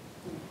connectivity.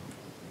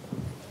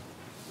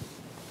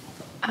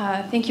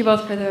 Thank you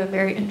both for the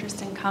very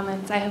interesting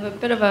comments. I have a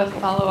bit of a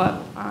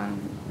follow-up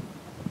on,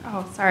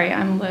 oh, sorry,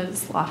 I'm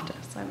Liz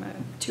Loftus. I'm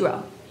a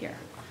 2L here.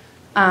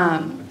 I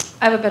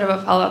have a bit of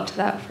a follow-up to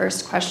that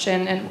first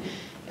question, and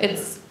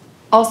it's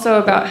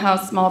also about how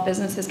small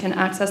businesses can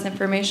access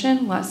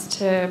information, less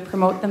to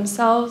promote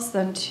themselves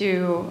than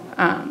to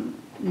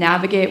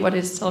navigate what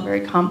is still a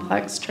very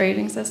complex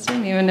trading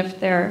system. Even if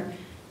they're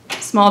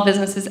small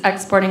businesses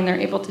exporting, they're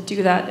able to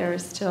do that, there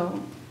is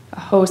still a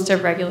host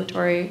of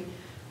regulatory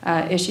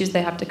issues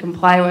they have to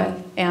comply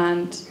with.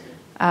 And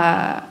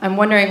I'm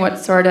wondering what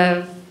sort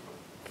of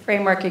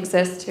framework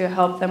exists to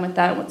help them with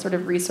that, what sort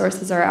of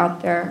resources are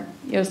out there.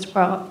 Joost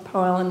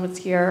Poellen was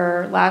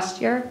here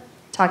last year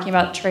talking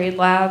about Trade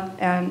Lab,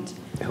 and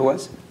who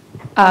was?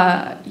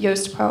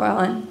 Joost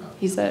Poellen.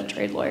 He's a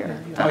trade lawyer.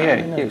 Oh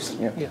yeah, Joost.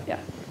 Yeah.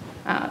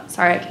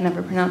 Sorry, I can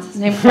never pronounce his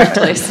name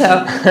correctly,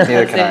 so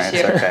neither can I.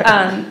 It's okay.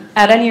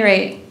 At any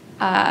rate,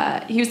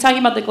 he was talking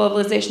about the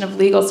globalization of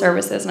legal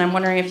services, and I'm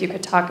wondering if you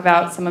could talk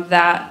about some of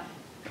that.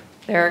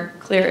 There are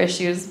clear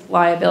issues,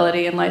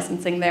 liability and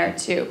licensing there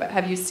too, but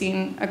have you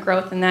seen a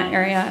growth in that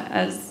area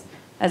as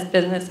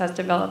business has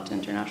developed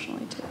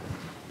internationally too?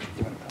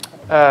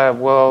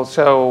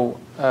 The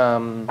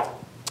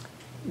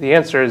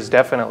answer is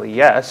definitely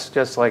yes.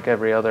 Just like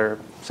every other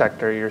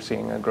sector, you're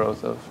seeing a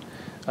growth of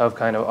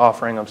kind of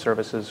offering of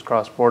services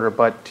cross-border.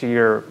 But to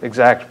your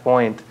exact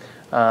point,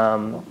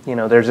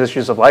 there's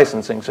issues of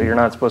licensing, so you're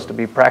not supposed to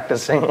be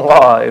practicing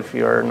law if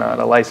you're not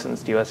a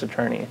licensed U.S.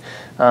 attorney.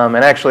 And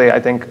actually, I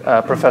think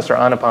Professor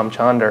Anupam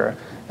Chander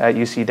at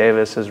UC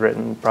Davis has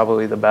written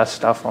probably the best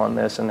stuff on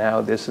this and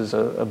how this is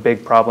a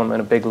big problem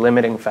and a big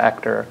limiting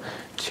factor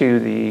to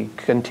the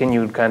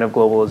continued kind of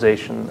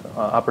globalization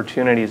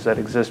opportunities that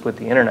exist with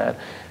the internet.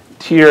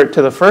 To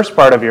the first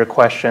part of your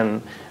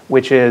question,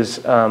 which is,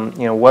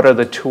 what are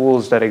the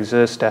tools that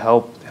exist to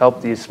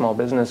help these small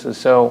businesses?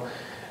 So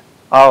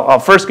I'll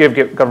first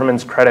give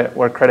governments credit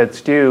where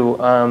credit's due.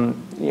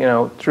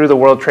 Through the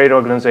World Trade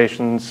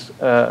Organization,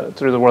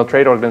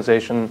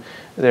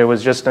 there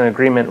was just an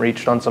agreement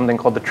reached on something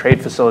called the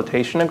Trade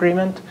Facilitation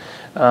Agreement,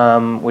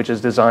 which is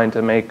designed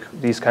to make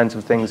these kinds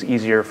of things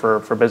easier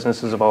for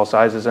businesses of all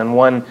sizes. And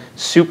one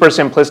super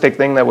simplistic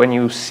thing that when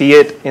you see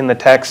it in the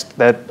text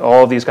that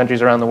all of these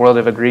countries around the world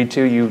have agreed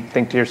to, you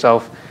think to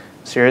yourself,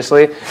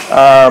 seriously,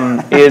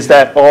 is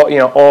that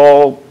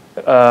all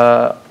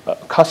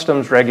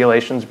customs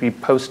regulations be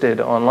posted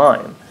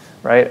online,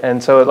 right?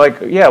 And so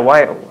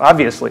why?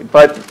 Obviously,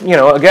 but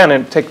again,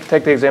 and take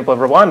the example of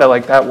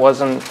Rwanda, that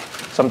wasn't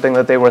something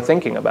that they were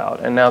thinking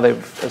about, and now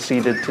they've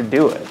acceded to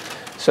do it.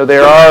 So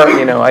there are,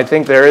 I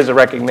think there is a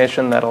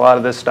recognition that a lot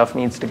of this stuff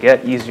needs to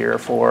get easier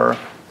for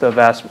the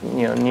vast,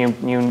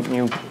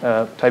 new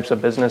types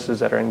of businesses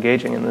that are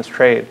engaging in this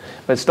trade,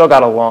 but it's still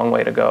got a long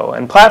way to go.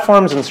 And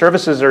platforms and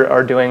services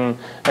are doing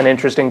an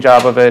interesting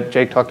job of it.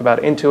 Jake talked about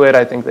Intuit.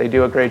 I think they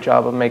do a great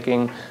job of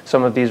making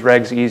some of these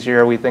regs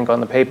easier. We think on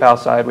the PayPal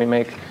side, we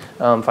make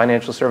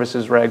financial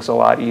services regs a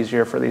lot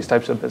easier for these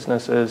types of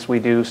businesses. We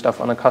do stuff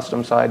on the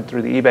custom side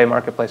through the eBay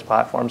marketplace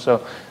platform.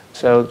 So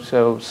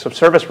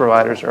service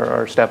providers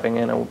are stepping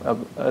in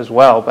as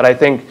well. But I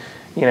think,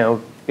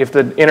 if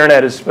the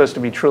internet is supposed to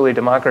be truly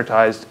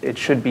democratized, it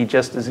should be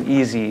just as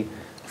easy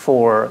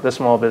for the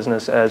small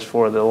business as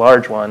for the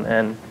large one.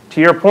 And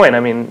to your point,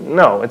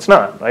 no, it's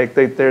not.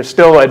 There's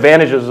still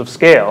advantages of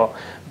scale,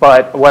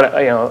 but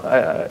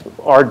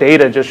our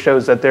data just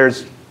shows that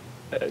there's,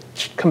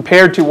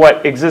 compared to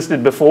what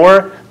existed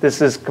before,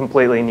 this is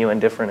completely new and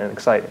different and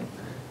exciting.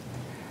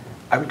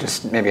 I would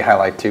just maybe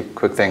highlight two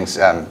quick things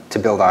to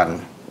build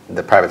on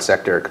the private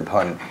sector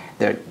component.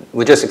 The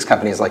logistics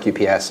companies like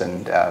UPS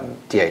and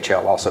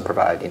DHL also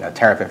provide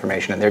tariff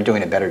information, and they're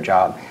doing a better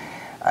job.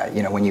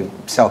 When you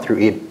sell through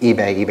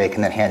eBay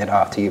can then hand it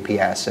off to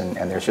UPS,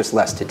 and there's just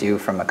less to do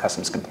from a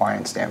customs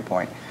compliance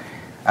standpoint.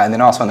 And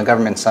then also on the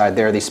government side,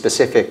 there are these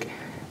specific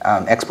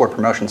export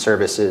promotion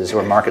services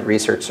or market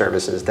research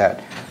services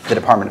that the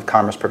Department of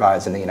Commerce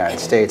provides in the United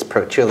States,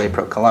 pro-Chile,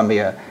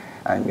 pro-Colombia,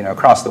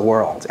 across the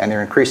world, and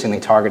they're increasingly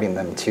targeting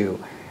them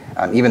to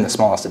even the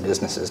smallest of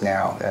businesses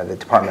now. The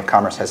Department of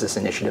Commerce has this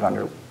initiative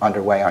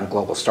underway on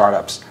global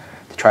startups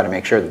to try to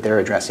make sure that they're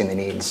addressing the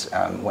needs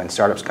when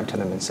startups come to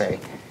them and say,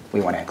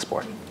 we want to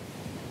export.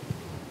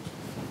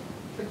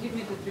 Forgive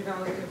me the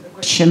triviality of the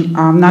question.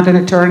 I'm not an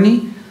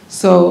attorney,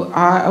 so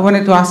I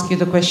wanted to ask you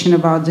the question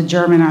about the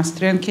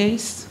German-Austrian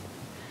case.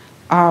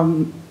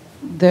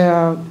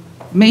 The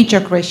major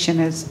question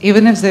is,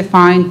 even if they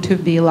find to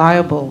be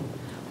liable,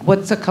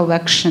 what's the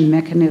collection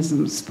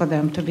mechanisms for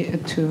them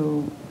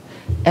to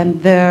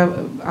and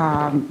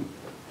the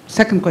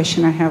second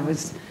question I have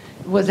is,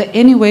 was there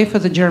any way for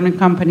the German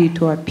company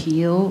to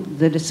appeal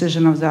the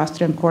decision of the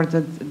Austrian court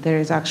that there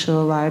is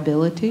actual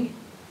liability?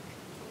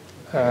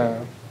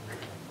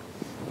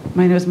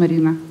 My name is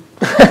Marina.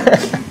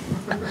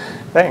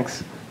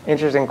 Thanks.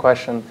 Interesting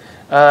question.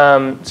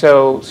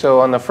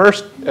 So on the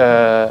first,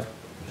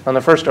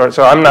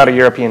 so I'm not a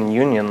European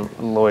Union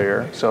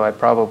lawyer, so I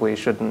probably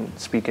shouldn't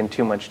speak in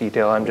too much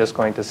detail. I'm just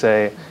going to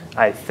say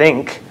I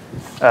think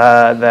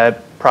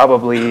that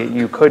probably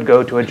you could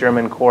go to a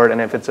German court,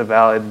 and if it's a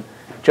valid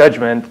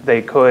judgment,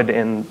 they could,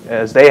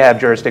 as they have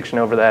jurisdiction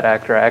over that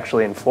actor,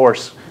 actually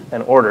enforce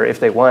an order if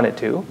they wanted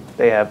to.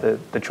 They have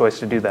the choice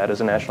to do that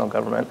as a national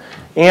government.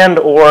 And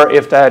or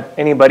if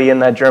anybody in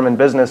that German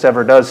business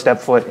ever does step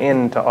foot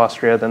into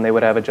Austria, then they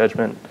would have a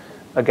judgment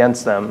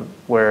against them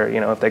where,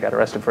 if they got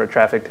arrested for a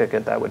traffic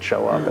ticket, that would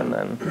show up, and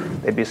then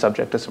they'd be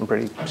subject to some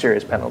pretty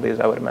serious penalties,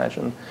 I would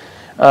imagine.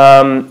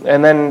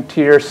 And then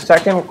to your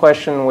second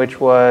question, which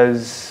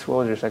was, what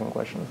was your second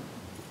question?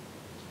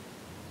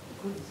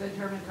 It's a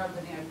German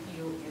company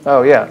appeal.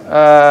 Oh,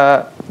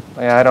 yeah.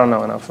 Yeah, I don't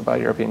know enough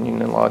about European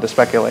Union law to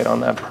speculate on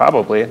that,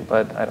 probably,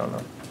 but I don't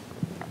know.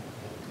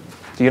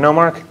 Do you know,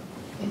 Mark? I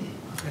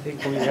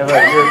think we have a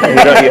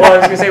European. Well, I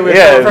was going to say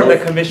we're from the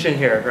Commission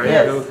here, right?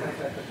 Yes.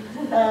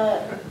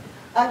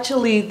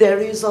 Actually, there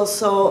is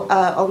also,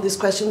 on these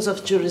questions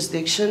of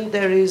jurisdiction,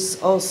 there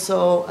is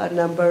also a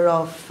number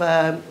of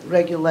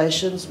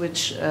regulations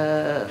which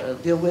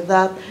deal with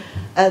that.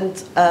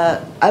 And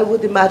I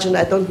would imagine,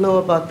 I don't know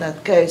about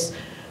that case,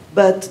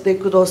 but they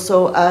could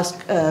also ask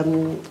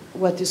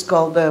what is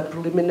called a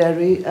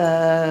preliminary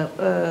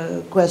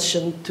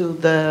question to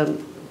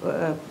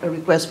a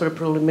request for a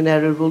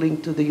preliminary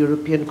ruling to the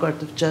European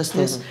Court of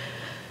Justice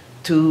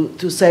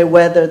to say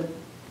whether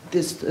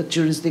this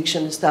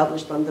jurisdiction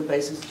established on the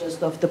basis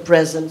just of the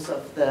presence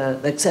of the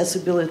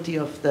accessibility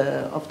of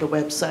the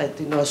website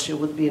in Austria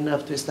would be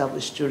enough to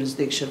establish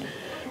jurisdiction.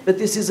 But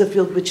this is a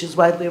field which is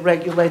widely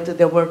regulated.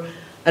 There were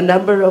a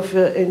number of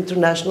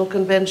international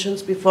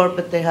conventions before,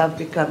 but they have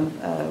become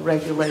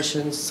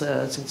regulations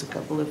since a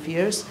couple of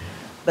years.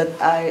 But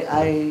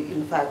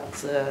in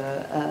fact,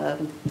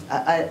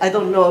 I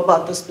don't know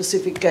about the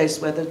specific case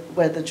where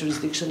the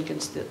jurisdiction can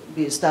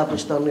be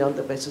established only on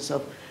the basis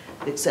of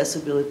the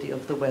accessibility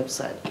of the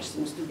website, which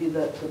seems to be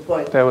the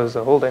point. That was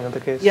the holding of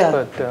the case. Yeah,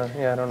 but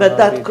yeah, I don't know. But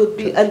that could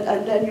be,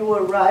 and then you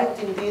were right,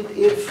 indeed,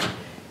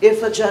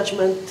 if a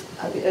judgment,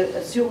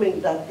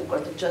 assuming that the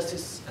Court of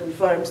Justice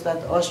confirms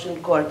that the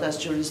Austrian court has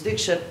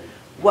jurisdiction,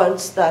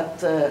 once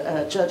that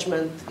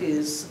judgment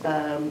is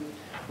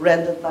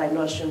rendered by an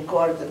Austrian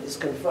court and is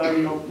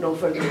confirmed, no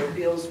further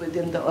appeals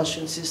within the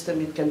Austrian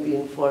system, it can be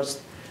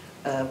enforced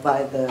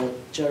by the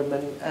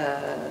German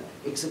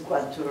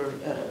exequatur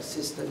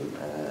system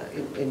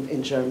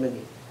in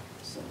Germany.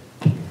 So.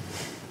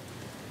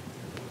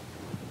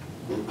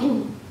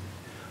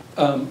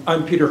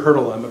 I'm Peter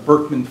Hurdle. I'm a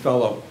Berkman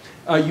Fellow.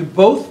 You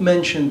both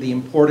mentioned the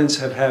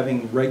importance of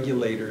having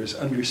regulators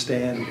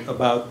understand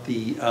about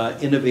the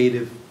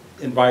innovative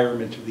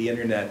environment of the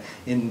internet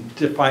in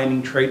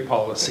defining trade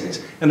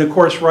policies. And of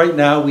course, right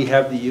now we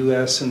have the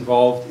US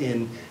involved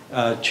in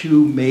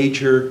two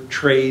major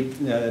trade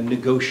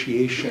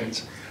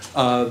negotiations.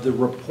 The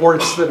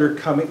reports that are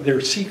coming, they're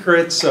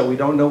secret, so we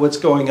don't know what's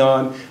going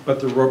on,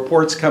 but the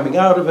reports coming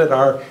out of it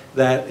are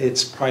that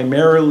it's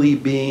primarily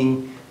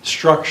being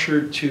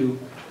structured to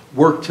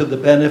work to the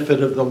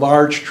benefit of the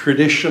large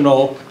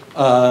traditional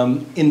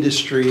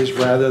industries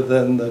rather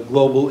than the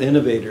global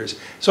innovators.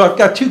 So I've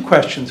got two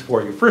questions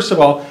for you. First of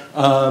all,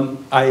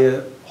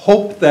 I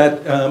hope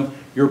that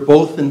you're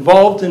both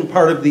involved in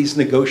part of these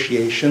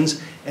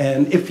negotiations,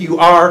 and if you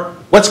are,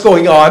 what's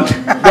going on?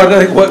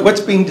 What's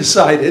being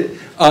decided?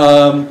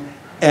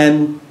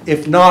 And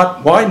if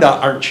not, why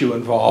not aren't you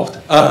involved?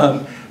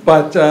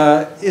 But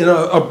in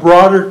a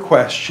broader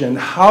question,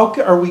 how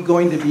are we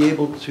going to be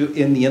able to,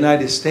 in the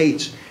United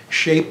States,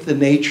 shape the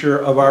nature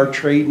of our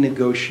trade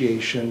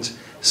negotiations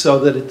so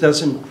that it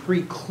doesn't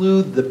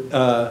preclude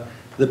the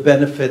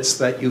benefits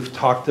that you've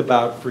talked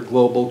about for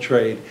global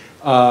trade,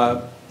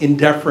 in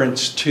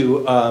deference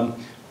to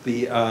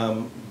the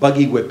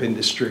buggy whip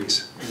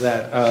industries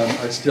that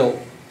are still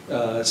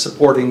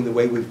supporting the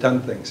way we've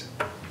done things?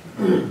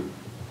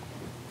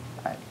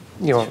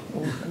 You want,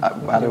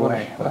 by the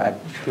way,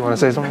 do you want to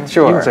say something?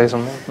 Sure. You can say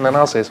something, and then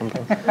I'll say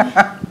something.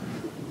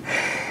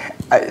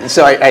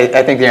 So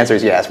I think the answer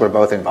is yes. We're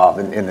both involved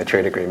in the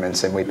trade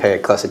agreements, and we pay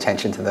close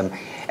attention to them.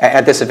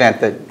 At this event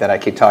that I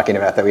keep talking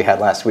about that we had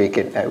last week,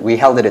 we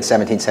held it at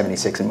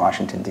 1776 in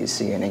Washington,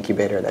 D.C., an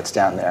incubator that's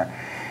down there.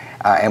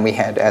 And we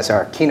had as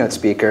our keynote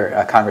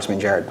speaker Congressman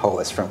Jared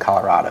Polis from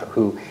Colorado,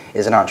 who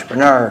is an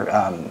entrepreneur,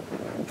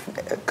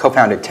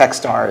 co-founded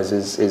Techstars,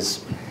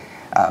 is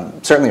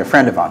certainly a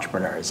friend of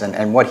entrepreneurs.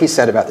 And what he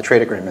said about the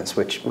trade agreements,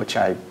 which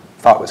I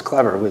thought was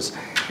clever, was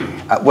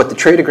what the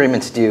trade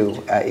agreements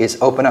do is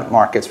open up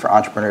markets for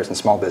entrepreneurs and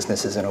small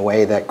businesses in a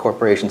way that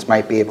corporations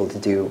might be able to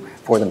do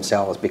for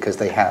themselves because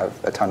they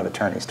have a ton of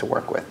attorneys to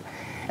work with.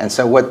 And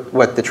so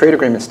what the trade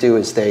agreements do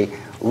is they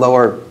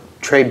lower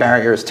trade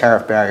barriers,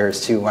 tariff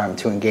barriers to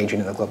engage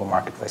into the global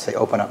marketplace. They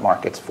open up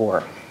markets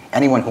for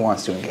anyone who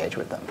wants to engage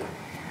with them.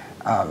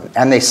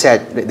 And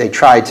they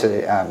tried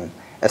to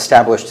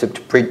established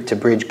to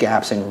bridge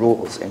gaps in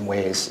rules in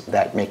ways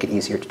that make it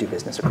easier to do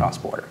business across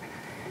border.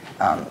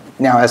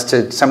 Now, as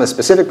to some of the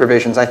specific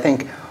provisions, I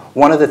think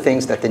one of the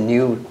things that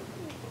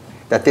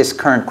this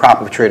current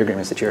crop of trade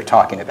agreements that you're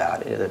talking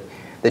about,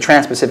 the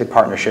Trans-Pacific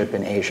Partnership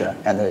in Asia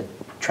and the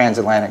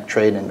Transatlantic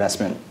Trade and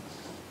Investment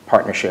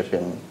Partnership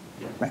in,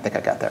 I think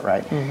I got that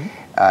right,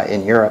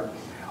 in Europe,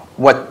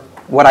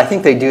 what I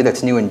think they do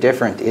that's new and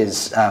different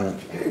is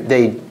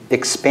they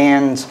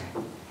expand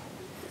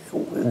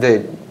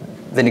the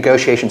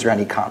negotiations around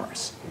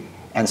e-commerce.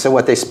 And so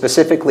what they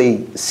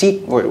specifically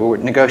seek, what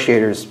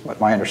negotiators, what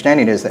my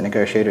understanding is that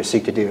negotiators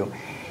seek to do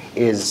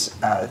is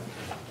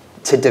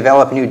to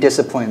develop new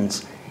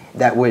disciplines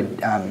that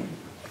would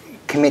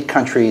commit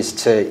countries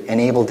to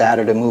enable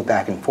data to move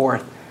back and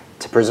forth,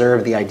 to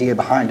preserve the idea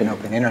behind an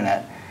open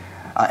internet,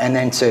 and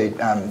then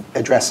to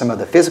address some of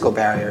the physical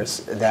barriers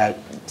that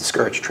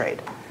discourage trade.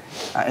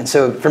 And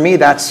so for me,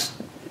 that's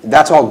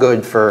all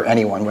good for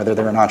anyone, whether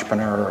they're an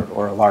entrepreneur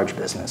or a large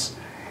business.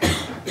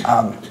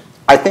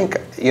 I think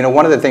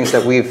one of the things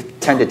that we've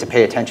tended to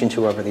pay attention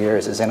to over the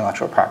years is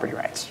intellectual property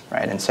rights,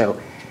 right? And so,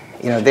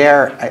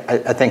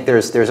 I think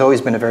there's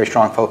always been a very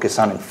strong focus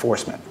on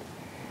enforcement.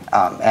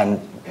 And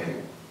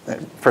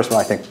first of all,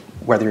 I think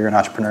whether you're an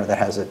entrepreneur that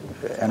has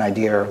an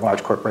idea or a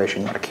large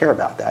corporation, you want to care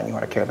about that, and you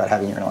want to care about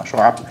having your intellectual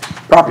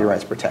property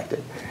rights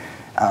protected.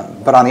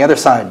 But on the other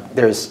side,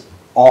 there's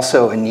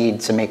also a need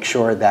to make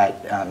sure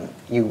that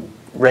you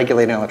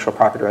regulate intellectual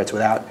property rights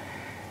without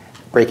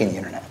breaking the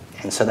internet,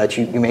 and so that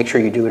you make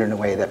sure you do it in a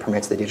way that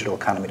permits the digital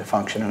economy to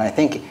function. And I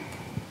think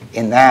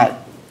in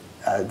that,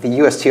 the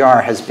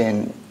USTR has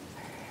been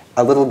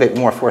a little bit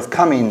more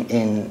forthcoming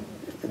in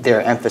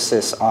their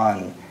emphasis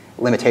on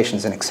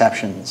limitations and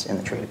exceptions in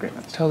the trade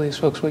agreements. Tell these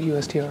folks what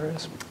USTR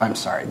is. I'm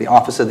sorry, the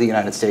Office of the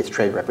United States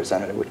Trade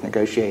Representative, which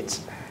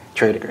negotiates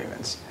trade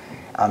agreements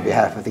on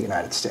behalf of the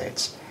United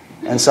States.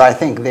 And so I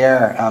think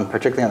there,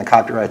 particularly on the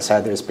copyright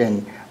side, there's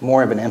been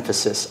more of an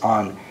emphasis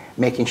on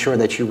making sure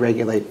that you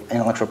regulate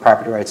intellectual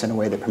property rights in a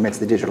way that permits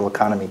the digital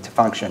economy to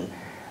function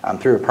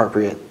through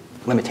appropriate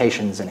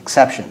limitations and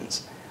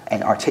exceptions,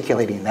 and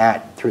articulating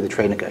that through the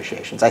trade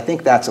negotiations. I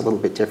think that's a little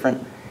bit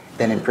different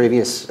than in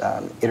previous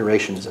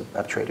iterations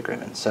of trade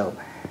agreements. So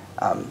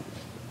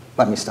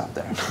let me stop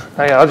there.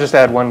 I'll just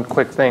add one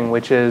quick thing,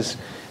 which is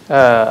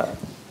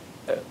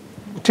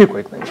two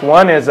quick things.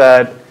 One is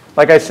that,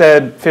 like I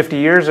said, 50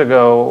 years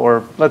ago,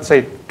 or let's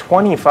say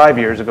 25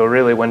 years ago,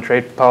 really, when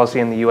trade policy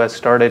in the US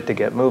started to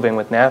get moving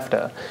with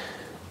NAFTA,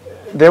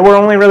 there were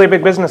only really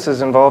big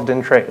businesses involved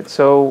in trade.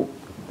 So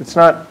it's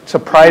not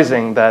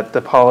surprising that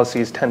the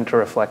policies tend to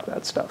reflect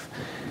that stuff.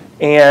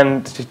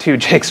 And to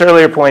Jake's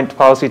earlier point,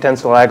 policy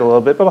tends to lag a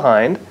little bit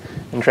behind,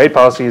 and trade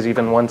policy is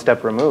even one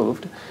step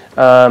removed.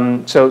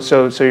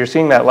 So you're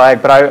seeing that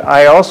lag. But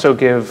I also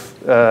give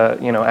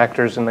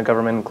actors in the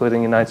government, including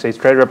the United States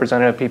Trade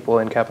Representative, people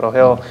in Capitol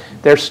Hill,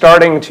 they're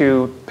starting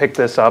to pick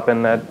this up,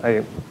 and that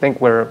I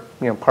think we're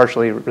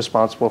partially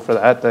responsible for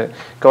that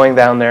going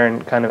down there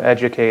and kind of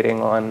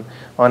educating on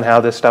how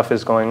this stuff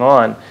is going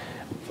on.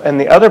 And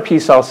the other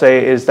piece I'll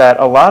say is that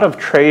a lot of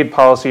trade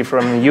policy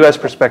from the US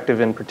perspective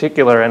in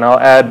particular, and I'll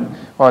add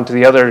on to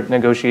the other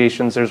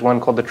negotiations, there's one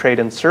called the Trade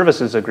and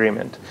Services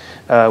Agreement,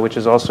 which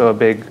is also a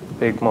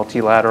big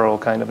multilateral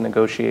kind of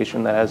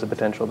negotiation that has the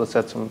potential to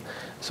set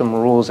some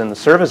rules in the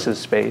services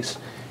space,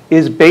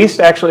 is based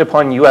actually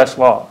upon US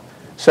law.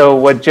 So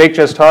what Jake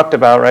just talked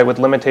about, right, with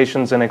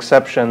limitations and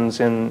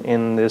exceptions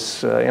in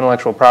this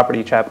intellectual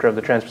property chapter of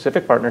the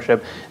Trans-Pacific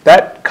Partnership,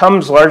 that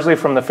comes largely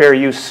from the Fair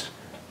Use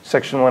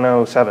Section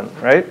 107,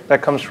 right?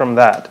 That comes from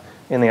that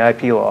in the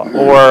IP law,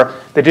 or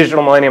the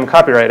Digital Millennium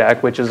Copyright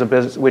Act, which is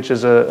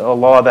a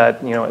law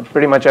that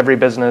pretty much every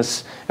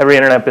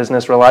internet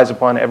business relies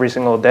upon every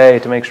single day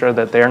to make sure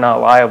that they're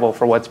not liable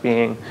for what's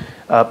being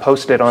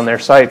posted on their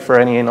site for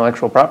any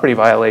intellectual property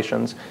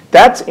violations.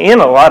 That's in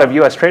a lot of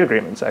U.S. trade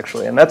agreements,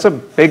 actually, and that's a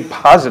big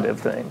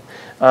positive thing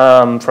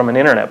from an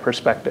internet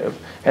perspective.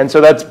 And so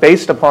that's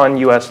based upon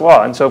U.S.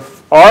 law. And so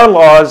our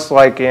laws,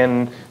 like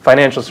in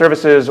financial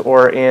services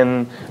or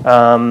in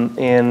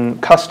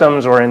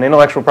customs or in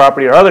intellectual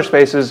property or other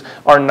spaces,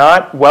 are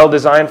not well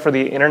designed for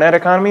the internet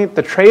economy.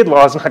 The trade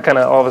law is not going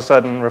to all of a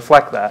sudden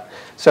reflect that.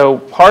 So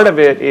part of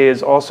it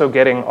is also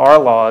getting our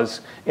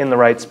laws in the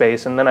right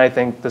space. And then I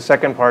think the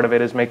second part of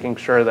it is making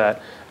sure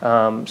that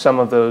some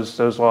of those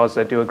laws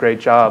that do a great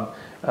job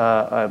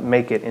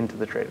make it into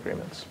the trade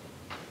agreements.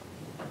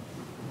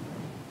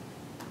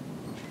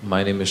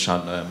 My name is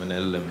Shantna. I'm an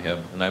LLM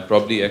here, and I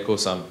probably echo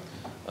some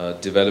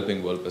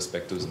developing world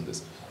perspectives in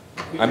this.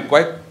 I'm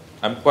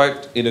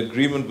quite in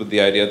agreement with the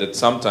idea that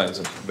sometimes,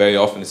 and very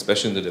often,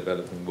 especially in the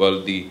developing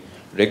world, the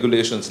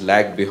regulations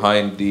lag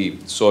behind the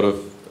sort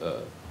of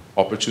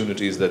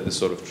opportunities that this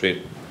sort of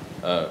trade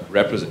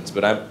represents.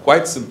 But I'm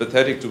quite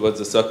sympathetic towards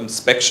the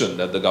circumspection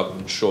that the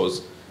government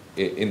shows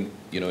in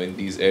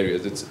these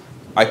areas.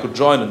 I could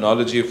draw an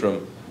analogy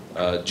from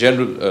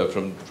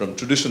from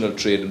traditional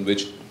trade, in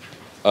which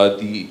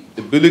the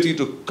ability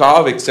to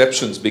carve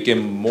exceptions became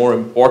a more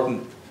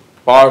important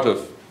part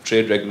of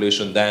trade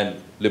regulation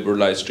than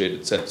liberalized trade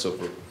itself. So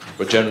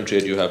for general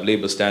trade, you have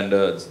labor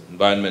standards,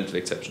 environmental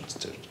exceptions,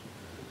 etc.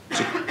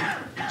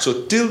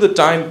 So till the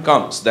time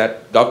comes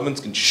that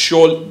governments can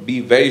be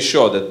very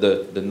sure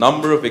that the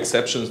number of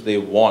exceptions they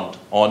want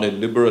on a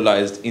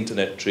liberalized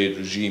internet trade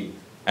regime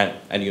and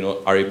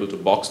are able to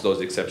box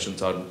those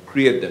exceptions out and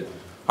create them,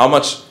 how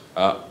much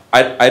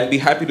I'd be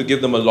happy to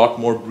give them a lot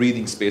more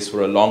breathing space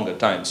for a longer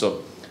time.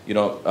 So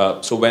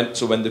so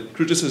when the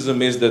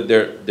criticism is that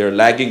they're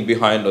lagging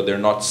behind or they're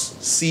not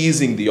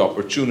seizing the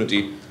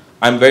opportunity,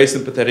 I'm very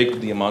sympathetic to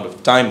the amount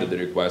of time that they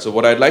require. So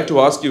what I'd like to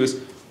ask you is,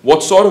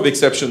 what sort of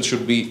exceptions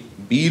should we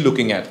be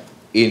looking at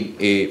in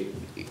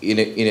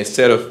a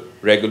set of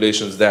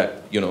regulations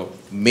that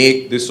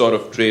make this sort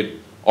of trade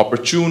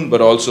opportune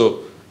but also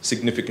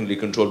significantly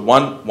controlled?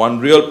 One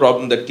real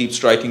problem that keeps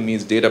striking me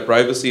is data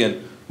privacy,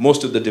 and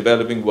most of the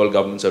developing world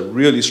governments are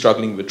really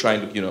struggling with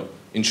trying to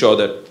ensure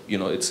that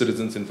its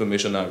citizens'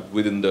 information are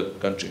within the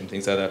country and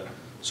things like that.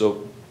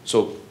 So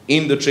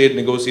in the trade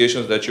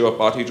negotiations that you are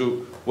party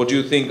to, what do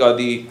you think are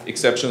the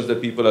exceptions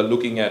that people are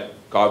looking at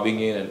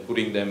carving in and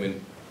putting them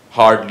in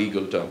hard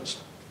legal terms?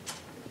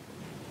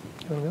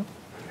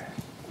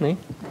 Me?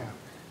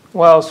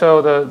 Well,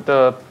 so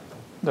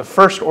the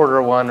first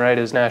order one, right,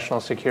 is national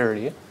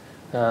security.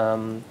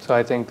 So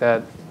I think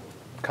that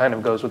kind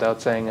of goes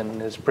without saying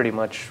and is pretty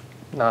much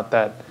not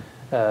that,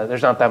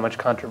 there's not that much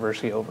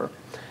controversy over.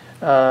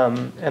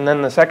 And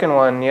then the second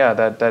one, yeah,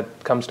 that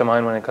comes to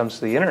mind when it comes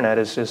to the internet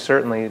is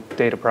certainly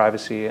data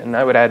privacy. And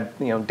I would add,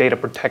 data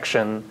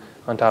protection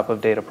on top of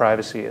data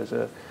privacy as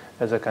a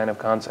kind of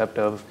concept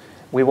of,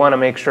 we want to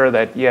make sure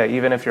that, yeah,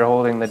 even if you're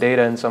holding the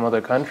data in some other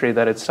country,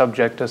 that it's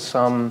subject to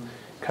some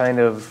kind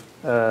of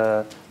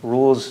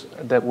rules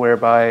that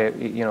whereby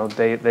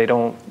they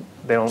don't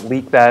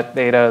leak that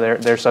data.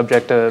 They're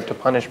subject to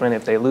punishment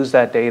if they lose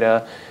that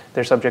data.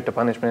 They're subject to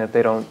punishment if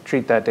they don't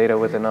treat that data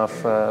with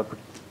enough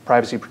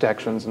privacy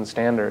protections and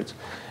standards.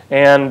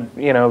 And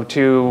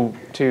to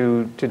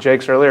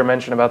Jake's earlier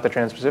mention about the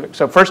Trans-Pacific.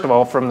 So first of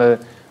all, from the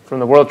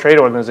World Trade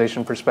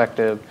Organization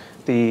perspective,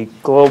 the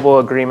Global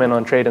Agreement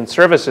on Trade and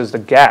Services, the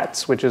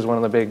GATS, which is one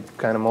of the big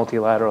kind of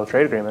multilateral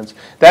trade agreements,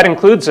 that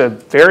includes a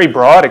very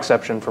broad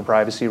exception for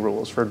privacy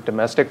rules, for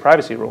domestic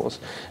privacy rules.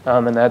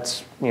 And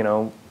that's,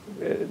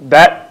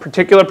 that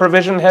particular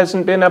provision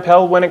hasn't been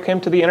upheld when it came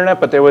to the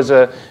internet, but there was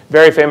a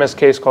very famous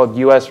case called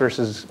US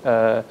versus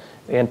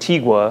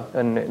Antigua,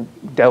 and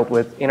it dealt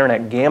with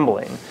internet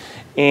gambling.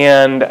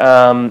 And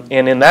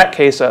in that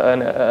case,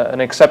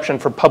 an exception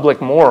for public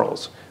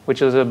morals,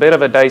 which is a bit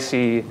of a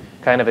dicey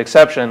kind of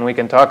exception. We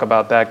can talk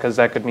about that because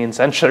that could mean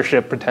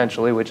censorship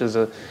potentially, which is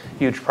a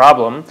huge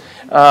problem.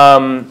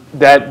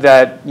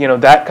 That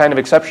kind of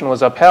exception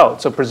was upheld.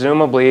 So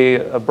presumably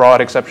a broad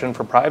exception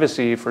for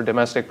privacy, for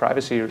domestic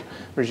privacy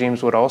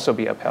regimes would also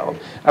be upheld.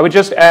 I would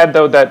just add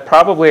though that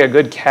probably a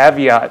good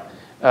caveat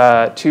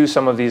to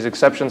some of these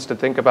exceptions to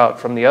think about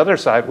from the other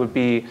side would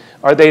be,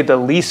 are they the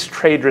least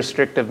trade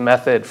restrictive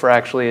method for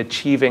actually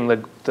achieving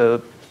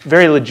the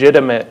very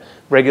legitimate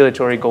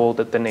regulatory goal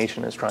that the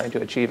nation is trying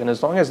to achieve? And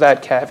as long as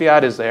that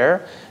caveat is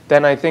there,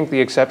 then I think the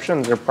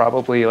exceptions are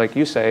probably, like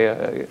you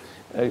say,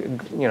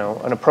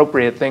 an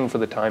appropriate thing for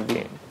the time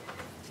being.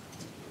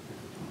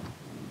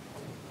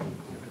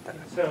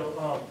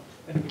 So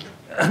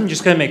I'm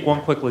just going to make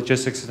one quick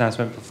logistics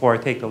announcement before I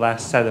take the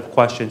last set of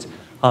questions,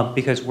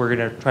 because we're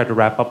going to try to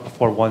wrap up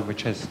before 1,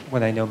 which is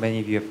when I know many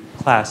of you have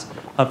class.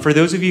 For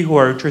those of you who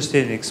are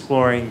interested in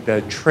exploring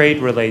the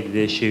trade-related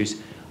issues,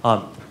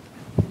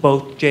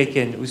 both Jake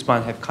and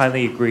Usman have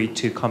kindly agreed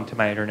to come to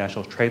my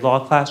international trade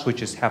law class,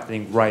 which is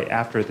happening right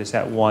after this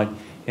at 1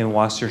 in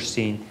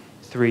Wasserstein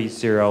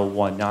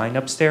 3019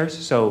 upstairs.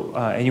 So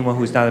anyone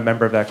who's not a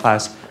member of that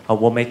class,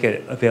 we'll make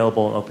it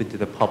available and open to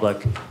the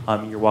public.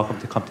 You're welcome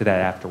to come to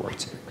that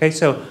afterwards. Okay,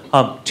 so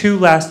 2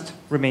 last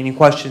remaining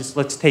questions.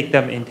 Let's take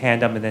them in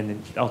tandem, and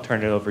then I'll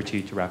turn it over to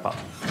you to wrap up.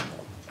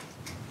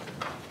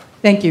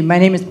 Thank you. My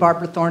name is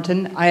Barbara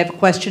Thornton. I have a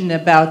question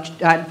about,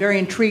 I'm very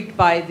intrigued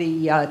by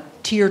the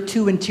Tier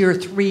 2 and Tier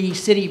 3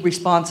 city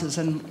responses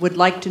and would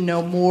like to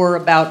know more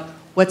about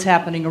what's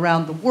happening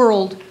around the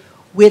world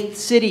with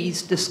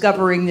cities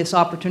discovering this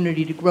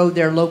opportunity to grow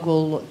their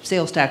local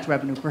sales tax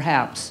revenue,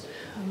 perhaps.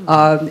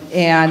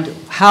 And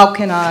how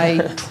can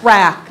I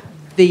track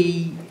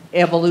the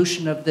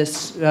evolution of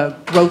this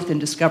growth and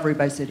discovery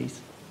by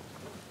cities?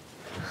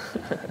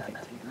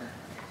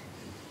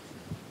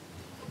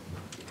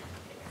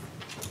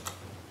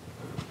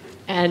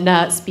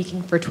 And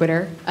speaking for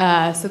Twitter,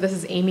 so this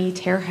is Amy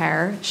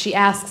Terhair. She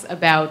asks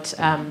about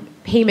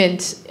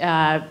payment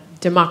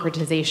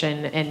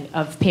democratization and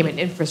of payment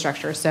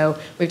infrastructure. So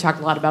we've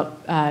talked a lot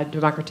about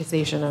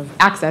democratization of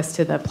access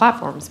to the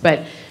platforms,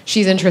 but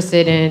she's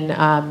interested in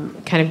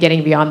kind of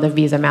getting beyond the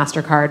Visa,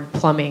 MasterCard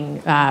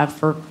plumbing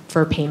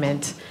for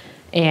payment,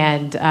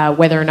 and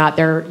whether or not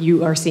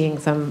you are seeing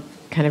some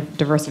kind of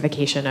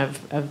diversification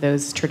of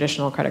those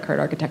traditional credit card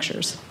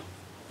architectures.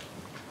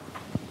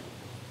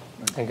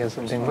 I guess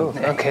I'm doing both.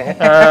 Okay.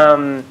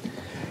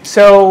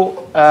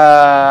 So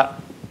I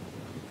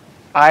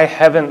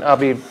haven't, I'll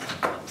be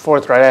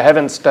forthright. I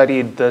haven't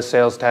studied the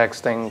sales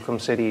tax thing from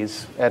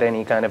cities at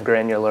any kind of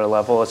granular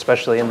level,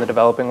 especially in the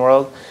developing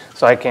world.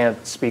 So I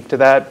can't speak to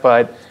that.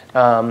 But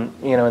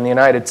you know, in the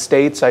United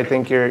States, I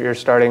think you're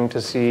starting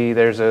to see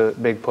there's a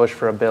big push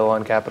for a bill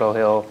on Capitol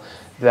Hill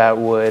that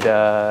would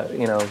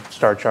you know,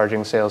 start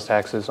charging sales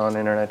taxes on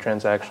internet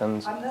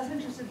transactions. I'm less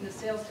interested in the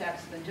sales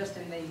tax than just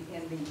in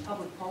the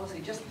public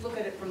policy. Just look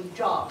at it from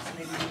jobs,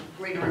 maybe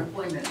greater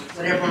employment,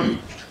 whatever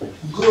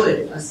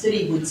good a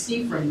city would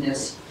see from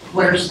this.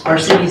 What are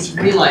cities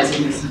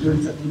realizing this and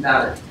doing something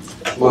about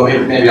it? Well,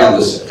 maybe I'll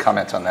just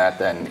comment on that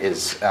then.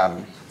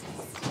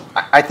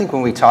 I think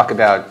when we talk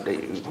about,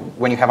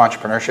 when you have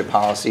entrepreneurship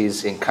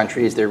policies in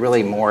countries, they're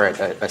really more at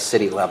a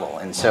city level.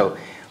 And so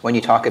when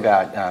you talk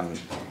about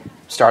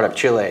Startup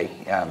Chile,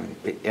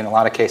 in a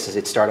lot of cases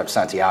it's Startup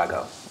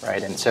Santiago,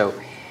 right? And so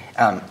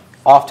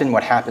often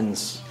what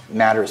happens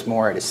matters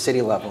more at a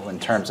city level in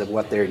terms of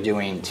what they're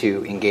doing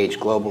to engage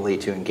globally,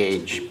 to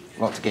engage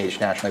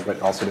nationally, but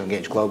also to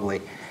engage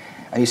globally.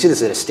 And you see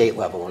this at a state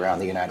level around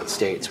the United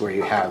States, where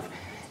you have,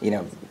 you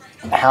know,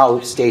 how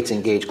states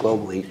engage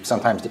globally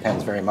sometimes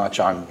depends very much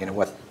on, you know,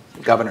 what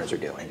governors are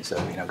doing.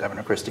 So, you know,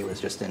 Governor Christie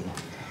was just in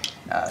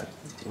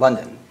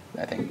London,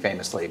 I think,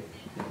 famously,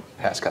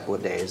 past couple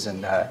of days,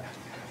 and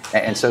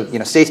so, you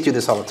know, states do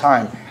this all the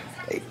time.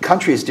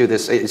 Countries do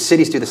this,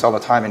 cities do this all the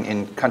time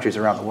in countries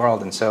around the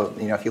world. And so,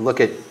 you know, if you look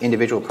at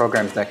individual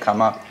programs that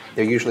come up,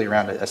 they're usually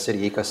around a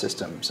city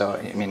ecosystem. So,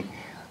 I mean,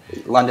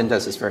 London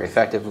does this very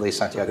effectively.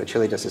 Santiago,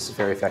 Chile does this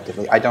very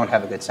effectively. I don't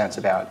have a good sense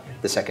about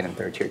the second and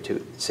third tier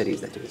 2 cities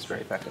that do this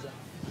very effectively.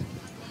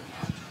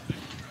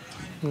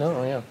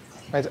 No, yeah.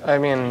 I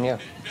mean, yeah,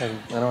 I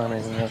don't have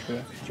anything else to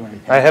that.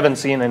 I haven't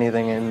seen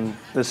anything in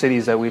the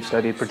cities that we've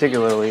studied,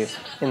 particularly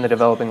in the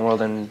developing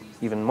world, and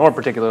even more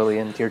particularly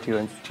in tier 2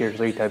 and tier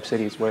 3 type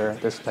cities where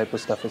this type of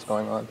stuff is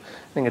going on.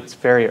 I think it's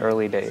very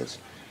early days.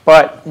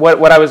 But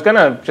what I was going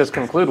to just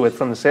conclude with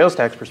from the sales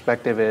tax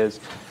perspective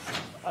is,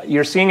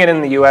 you're seeing it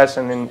in the U.S.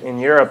 and in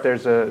Europe.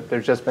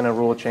 There's just been a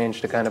rule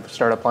change to kind of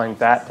start applying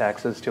VAT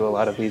taxes to a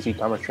lot of these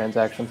e-commerce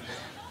transactions.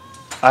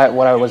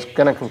 What I was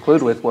going to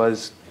conclude with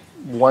was,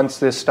 once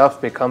this stuff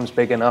becomes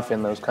big enough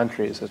in those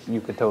countries, you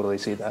could totally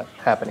see that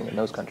happening in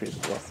those countries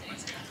as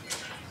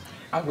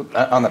well.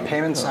 On the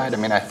payment side, I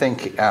mean, I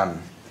think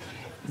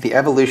the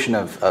evolution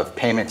of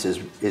payments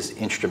is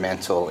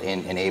instrumental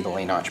in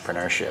enabling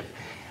entrepreneurship.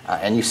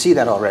 And you see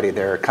that already.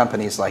 There are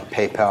companies like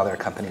PayPal, there are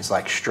companies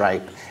like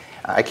Stripe.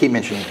 I keep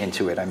mentioning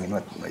Intuit. I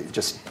mean,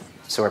 just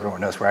so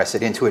everyone knows where I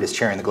sit, Intuit is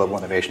chairing the Global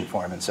Innovation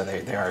Forum, and so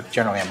they are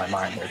generally on my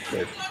mind.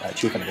 Their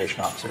Chief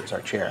Innovation Officer is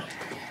our chair.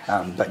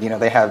 But, you know,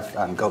 they have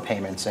Go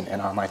Payments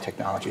and online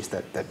technologies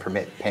that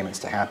permit payments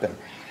to happen.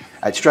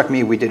 It struck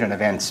me, we did an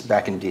event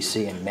back in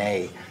DC in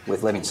May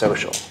with Living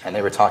Social, and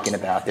they were talking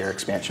about their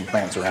expansion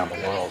plans around the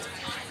world.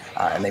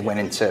 And they went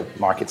into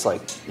markets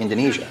like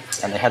Indonesia,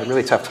 and they had a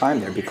really tough time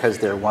there because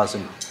there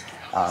wasn't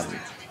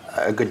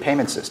a good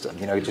payment system.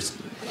 You know, just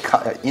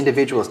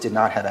individuals did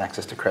not have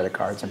access to credit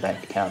cards and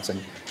bank accounts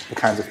and the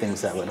kinds of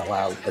things that would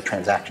allow a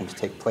transaction to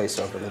take place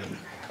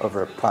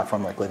over a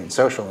platform like Living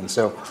Social. And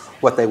so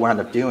what they wound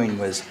up doing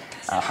was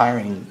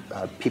hiring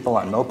people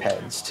on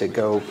mopeds to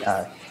go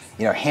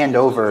you know, hand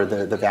over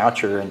the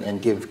voucher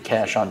and give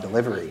cash on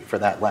delivery for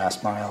that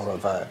last mile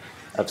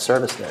of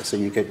service there. So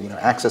you could, you know,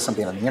 access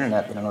something on the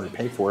internet, but in order to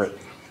pay for it,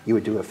 you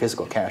would do a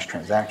physical cash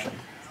transaction.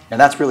 And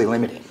that's really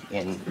limiting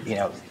in, you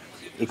know,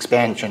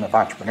 expansion of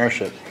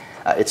entrepreneurship.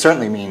 It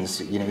certainly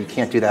means, you know, you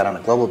can't do that on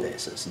a global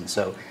basis. And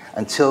so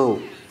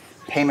until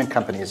payment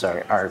companies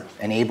are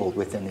enabled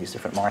within these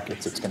different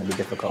markets, it's going to be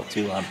difficult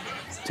to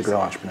grow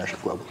entrepreneurship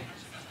globally.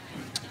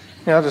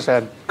 Yeah, I'll just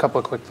add a couple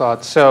of quick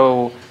thoughts.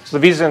 So the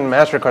Visa and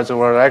MasterCards of the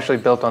world are actually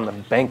built on the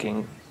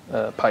banking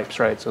pipes,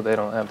 right? So they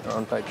don't have their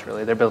own pipes,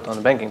 really. They're built on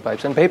the banking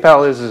pipes. And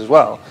PayPal is as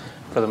well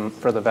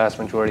for the vast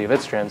majority of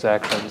its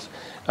transactions.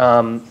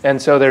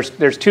 And so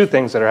there's two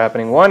things that are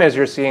happening. One is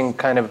you're seeing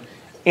kind of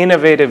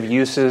innovative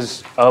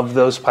uses of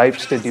those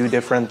pipes to do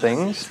different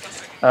things.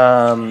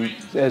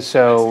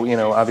 So, you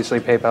know,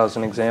 obviously PayPal is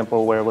an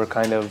example where we're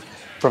kind of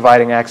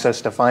providing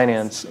access to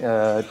finance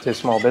to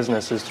small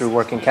businesses through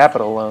working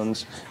capital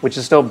loans, which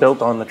is still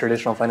built on the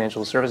traditional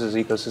financial services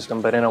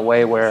ecosystem, but in a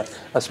way where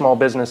a small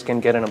business can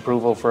get an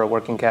approval for a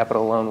working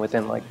capital loan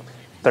within like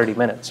 30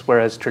 minutes,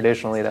 whereas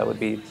traditionally that would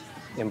be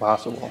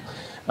impossible.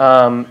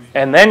 And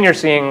then you're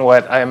seeing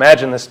what I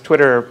imagine this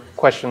Twitter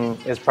question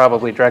is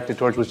probably directed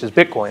towards, which is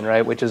Bitcoin,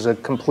 right? Which is a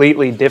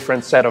completely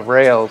different set of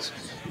rails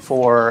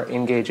for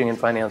engaging in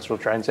financial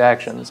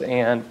transactions.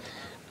 And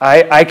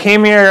I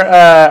came here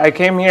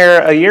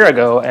a year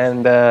ago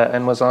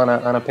and was on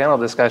a panel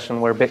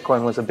discussion where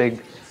Bitcoin was a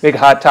big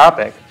hot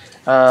topic.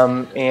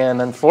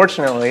 And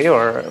unfortunately,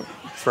 or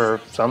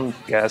for some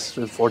guests,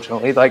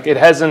 unfortunately, like it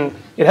hasn't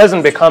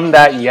become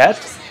that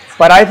yet.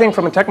 But I think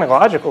from a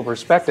technological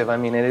perspective, I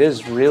mean, it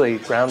is really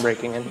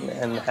groundbreaking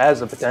and has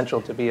the potential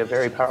to be a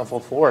very powerful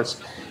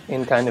force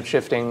in kind of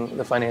shifting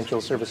the financial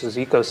services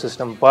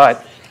ecosystem.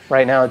 But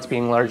right now it's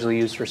being largely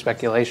used for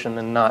speculation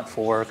and not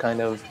for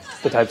kind of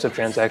the types of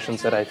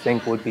transactions that I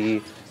think would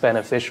be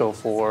beneficial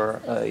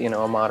for you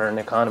know, a modern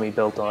economy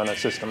built on a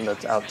system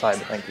that's outside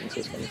the banking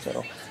system.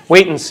 So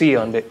wait and see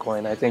on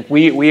Bitcoin. I think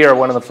we are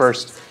one of the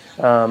first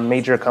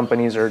major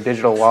companies or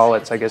digital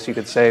wallets, I guess you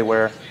could say,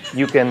 where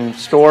you can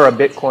store a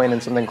Bitcoin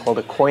in something called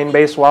a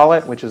Coinbase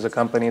wallet, which is a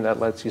company that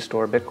lets you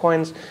store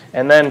Bitcoins,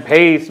 and then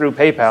pay through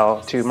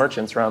PayPal to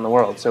merchants around the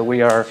world. So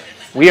we are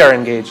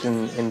engaged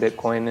in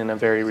Bitcoin in a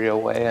very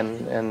real way,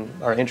 and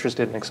are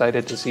interested and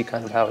excited to see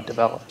kind of how it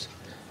develops.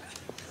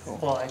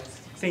 Well, I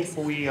think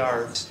we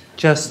are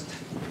just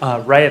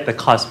right at the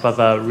cusp of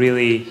a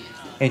really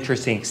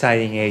interesting,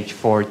 exciting age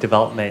for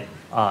development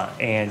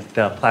and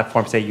the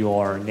platforms that you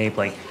are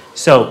enabling.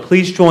 So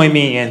please join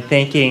me in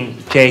thanking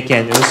Jake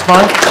and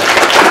Usman.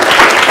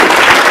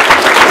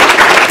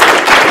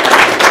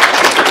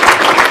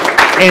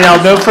 And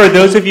I'll note for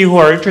those of you who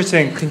are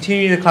interested in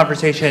continuing the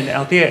conversation,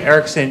 Althea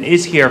Erickson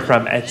is here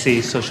from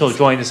Etsy, so she'll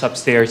join us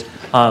upstairs,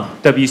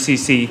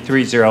 WCC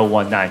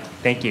 3019.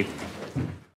 Thank you.